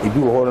na ibi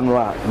wo horo no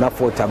a na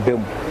for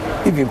tabem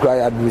even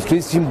kra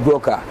administration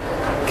broker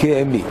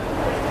KMA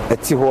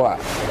eti ho a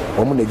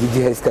o mo na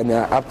gigi heska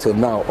na up to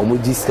now o mo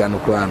gi scan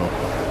kra no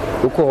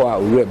uko ho a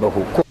ureba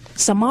ho.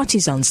 Some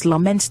artisans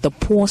lament the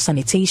poor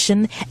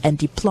sanitation and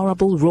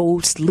deplorable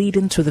roads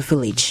leading to the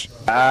village.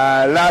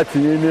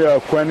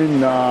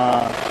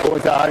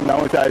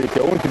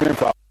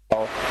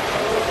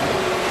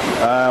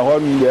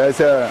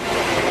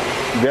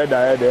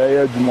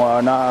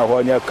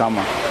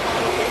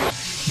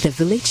 The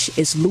village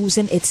is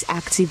losing its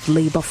active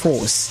labor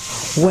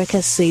force.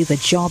 Workers say the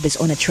job is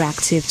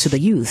unattractive to the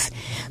youth.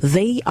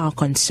 They are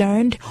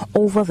concerned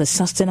over the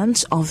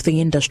sustenance of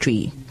the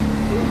industry.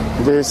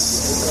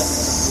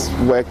 This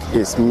work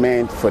is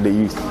meant for the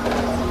youth.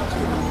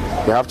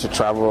 They have to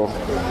travel,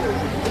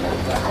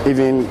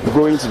 even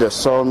going to the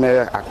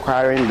sawmill,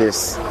 acquiring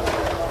this.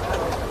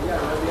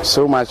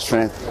 So much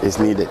strength is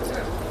needed.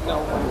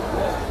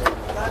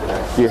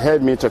 You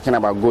heard me talking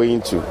about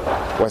going to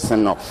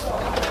Western North.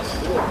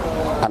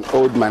 An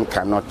old man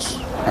cannot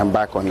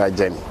embark on that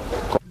journey.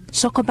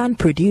 Sokoban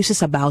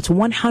produces about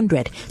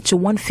 100 to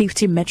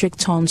 150 metric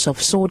tons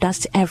of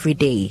sawdust every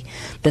day.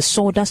 The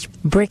sawdust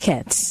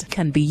briquettes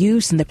can be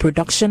used in the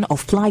production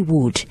of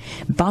plywood,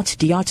 but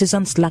the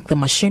artisans lack the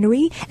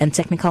machinery and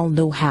technical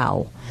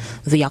know-how.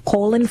 They are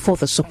calling for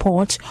the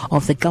support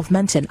of the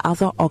government and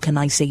other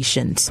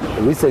organizations.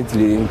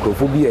 Recently, in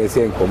Kofubi, I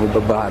say,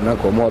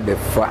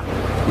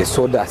 the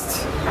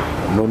sawdust.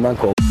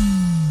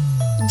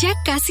 Ya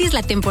casi es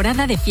la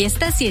temporada de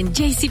fiestas y en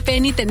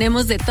JCPenney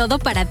tenemos de todo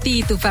para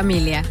ti y tu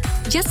familia.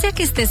 Ya sea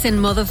que estés en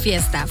modo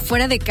fiesta,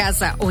 fuera de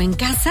casa o en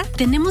casa,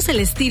 tenemos el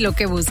estilo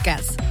que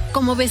buscas.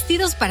 Como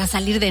vestidos para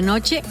salir de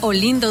noche o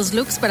lindos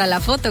looks para la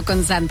foto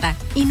con Santa.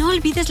 Y no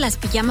olvides las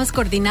pijamas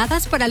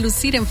coordinadas para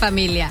lucir en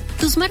familia.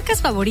 Tus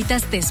marcas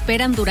favoritas te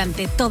esperan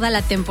durante toda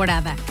la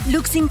temporada.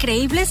 Looks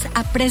increíbles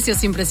a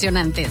precios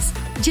impresionantes.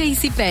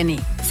 JCPenney.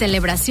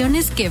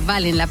 Celebraciones que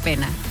valen la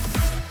pena.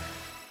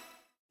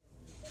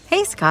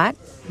 Hey, Scott,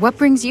 what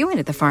brings you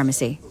into the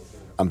pharmacy?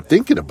 I'm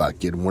thinking about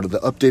getting one of the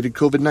updated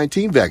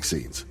COVID-19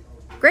 vaccines.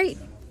 Great.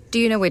 Do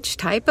you know which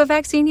type of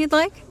vaccine you'd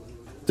like?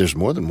 There's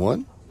more than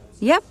one?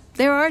 Yep,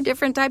 there are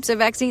different types of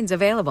vaccines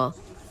available.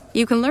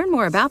 You can learn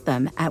more about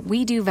them at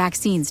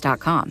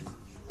WeDoVaccines.com.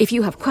 If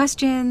you have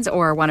questions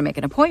or want to make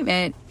an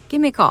appointment,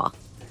 give me a call.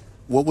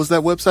 What was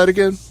that website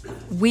again?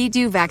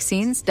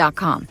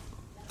 WeDoVaccines.com.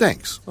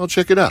 Thanks. I'll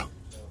check it out.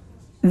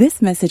 This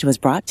message was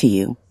brought to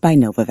you by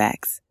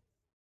Novavax.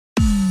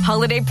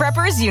 Holiday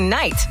preppers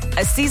unite!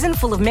 A season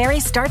full of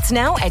merry starts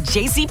now at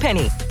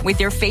JCPenney. With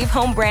your fave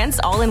home brands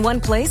all in one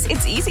place,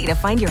 it's easy to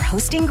find your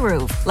hosting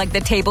groove. Like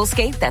the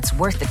tablescape that's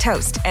worth the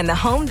toast and the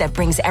home that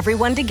brings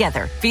everyone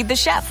together. Feed the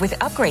chef with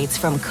upgrades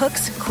from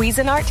Cook's,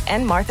 Cuisinart,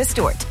 and Martha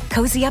Stewart.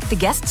 Cozy up the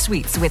guest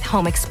suites with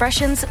Home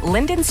Expressions,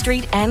 Linden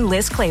Street, and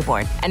Liz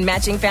Claiborne. And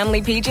matching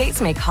family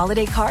PJs make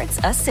holiday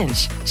cards a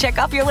cinch. Check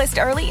off your list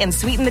early and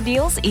sweeten the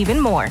deals even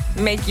more.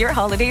 Make your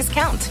holidays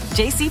count.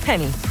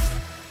 JCPenney.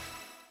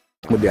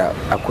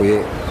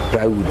 Akoye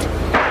plywood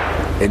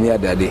any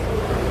other day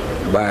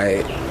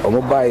by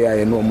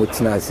omobaya no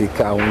motina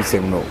sika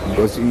onsem no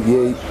because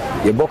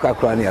ye boka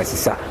kra na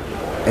asisa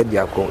e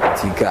dia ko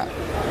tika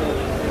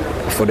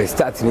for the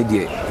start ni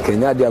dey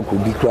Kenya dia ko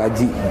bi kra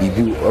ji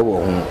bibi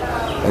ewo ho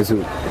and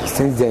so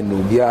since then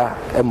no bia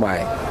e mai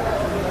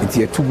it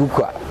ye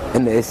tugukwa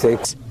and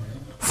the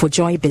For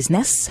Joy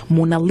Business,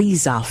 Mona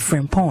Lisa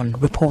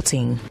Frimpon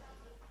reporting.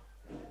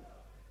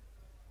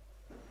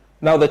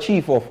 Now the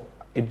chief of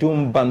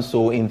Idum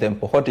Banso in the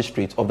Mpoho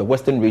district of the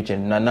Western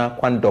region, Nana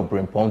Kwando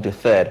Brimpong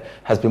III,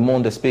 has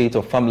bemoaned the spate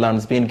of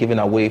farmlands being given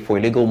away for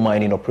illegal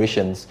mining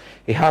operations.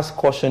 He has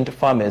cautioned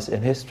farmers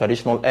in his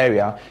traditional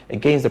area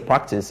against the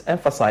practice,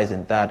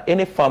 emphasizing that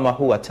any farmer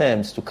who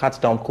attempts to cut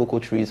down cocoa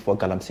trees for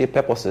galamsey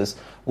purposes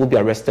will be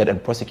arrested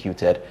and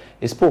prosecuted.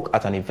 He spoke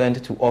at an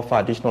event to offer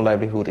additional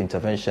livelihood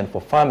intervention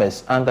for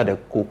farmers under the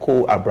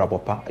Cocoa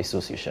Abrabopa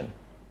Association.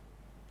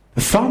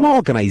 Farmer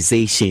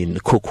organization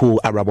Cocoa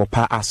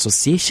Arabopa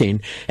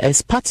Association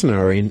is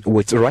partnering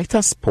with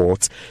Writer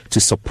Sport to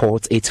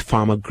support 8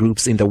 farmer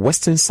groups in the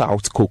Western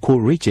South Cocoa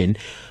region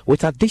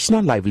with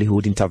additional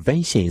livelihood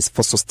interventions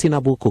for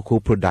sustainable cocoa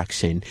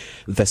production.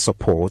 The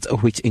support,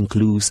 which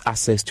includes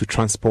access to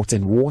transport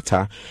and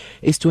water,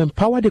 is to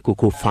empower the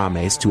cocoa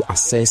farmers to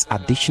access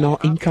additional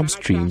income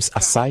streams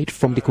aside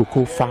from the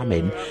cocoa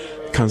farming.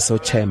 Council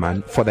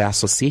chairman for the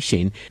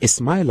association,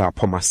 Ismaila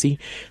Pomasi,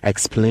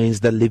 explains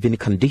the living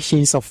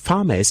conditions of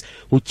farmers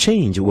will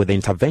change with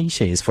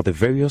interventions for the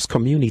various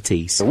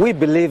communities. We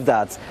believe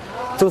that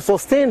to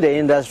sustain the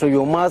industry,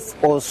 you must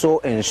also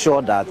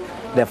ensure that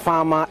the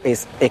farmer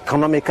is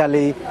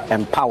economically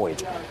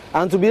empowered.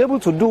 And to be able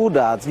to do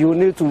that, you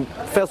need to,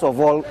 first of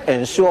all,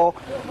 ensure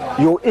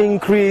you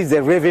increase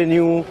the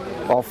revenue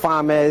of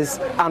farmers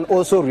and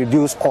also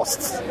reduce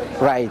costs,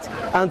 right?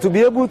 And to be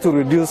able to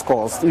reduce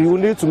costs, you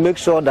need to make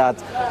sure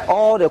that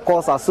all the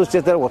costs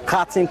associated with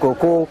cutting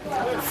cocoa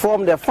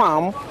from the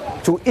farm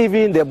to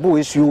even the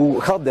bush, you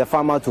help the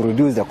farmer to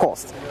reduce the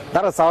cost.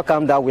 That is how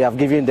come that we have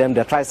given them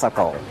the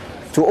tricycle,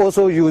 to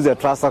also use the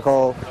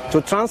tricycle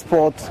to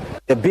transport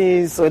the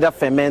beans, whether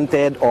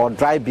fermented or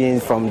dry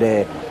beans, from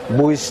the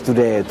bush to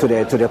their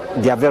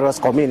various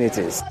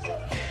communities.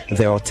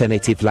 The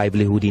Alternative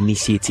Livelihood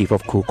Initiative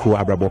of Cocoa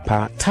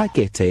Abrabopa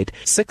targeted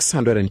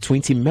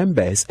 620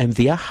 members and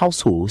their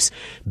households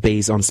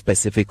based on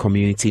specific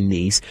community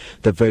needs.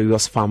 The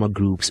various farmer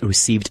groups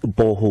received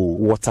borehole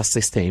water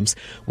systems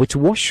with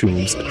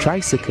washrooms,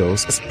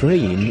 tricycles,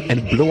 spraying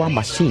and blower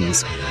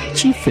machines.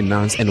 Chief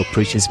Finance and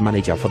Operations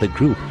Manager for the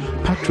group,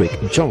 Patrick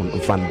John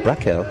Van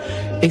Brakel,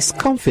 is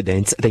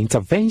confident the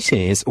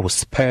interventions will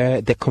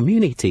spur the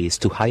communities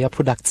to higher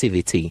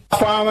productivity.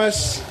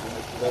 Farmers,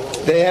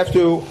 they have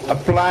to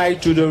apply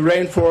to the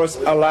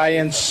Rainforest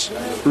Alliance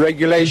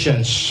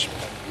regulations.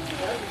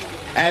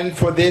 And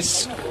for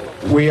this,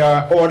 we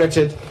are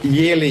audited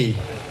yearly.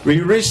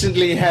 We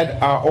recently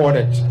had our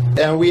audit,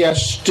 and we are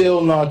still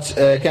not,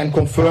 can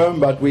confirm,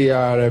 but we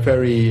are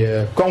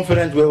very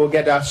confident we will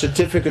get our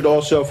certificate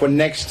also for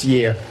next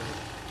year.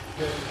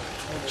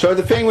 So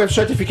the thing with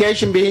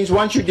certification beans,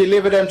 once you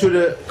deliver them to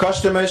the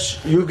customers,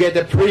 you get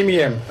a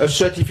premium, a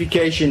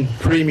certification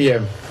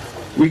premium.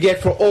 We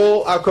get for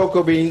all our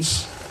cocoa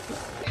beans.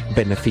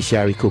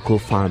 Beneficiary cocoa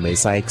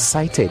farmers are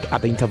excited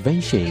at the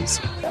interventions.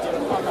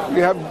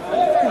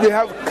 They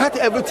have cut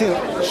everything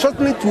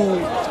shortly to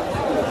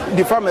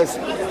the farmers.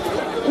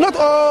 Not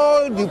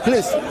all the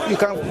place you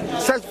can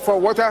search for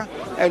water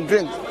and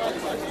drink,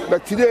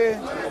 but today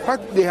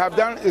what they have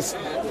done is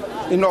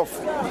enough.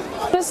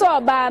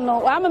 Cocoa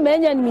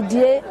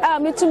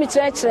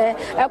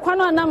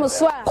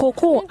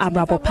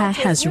Abrabopa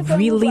has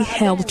really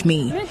helped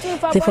me.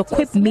 They've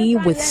equipped me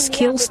with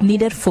skills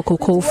needed for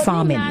cocoa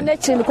farming.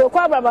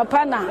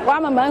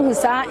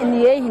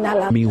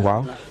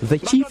 Meanwhile, the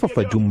chief of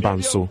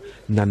Adumbanso,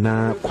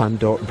 Nana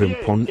Kwando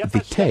Brimpon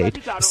III,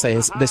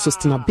 says the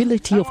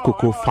sustainability of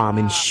cocoa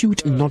farming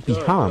should not be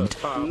harmed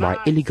by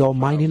illegal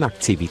mining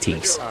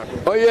activities.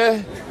 Oh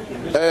yeah,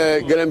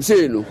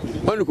 Galamseno,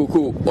 one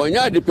cocoa, on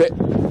Yadipe,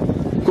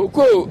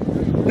 cocoa,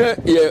 a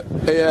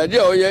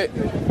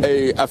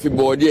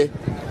afibody.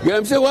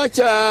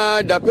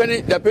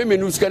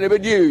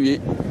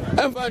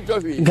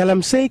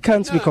 Galamsey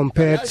can't be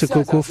compared to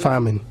cocoa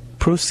farming.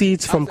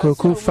 Proceeds from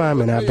cocoa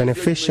farming are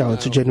beneficial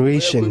to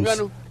generations.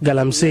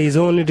 Galamsey is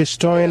only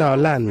destroying our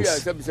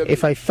lands.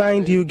 If I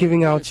find you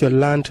giving out your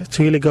land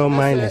to illegal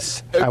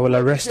miners, I will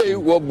arrest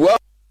you.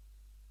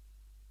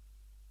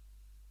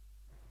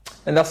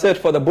 And that's it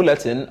for the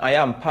bulletin. I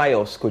am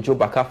Pius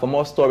Kojobaka. For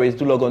more stories,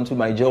 do log on to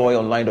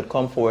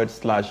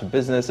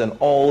myjoyonline.com/business and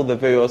all the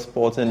various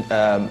important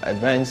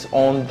events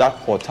on that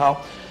portal.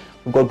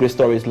 We've got great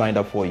stories lined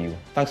up for you.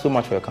 Thanks so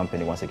much for your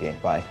company once again.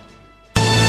 Bye.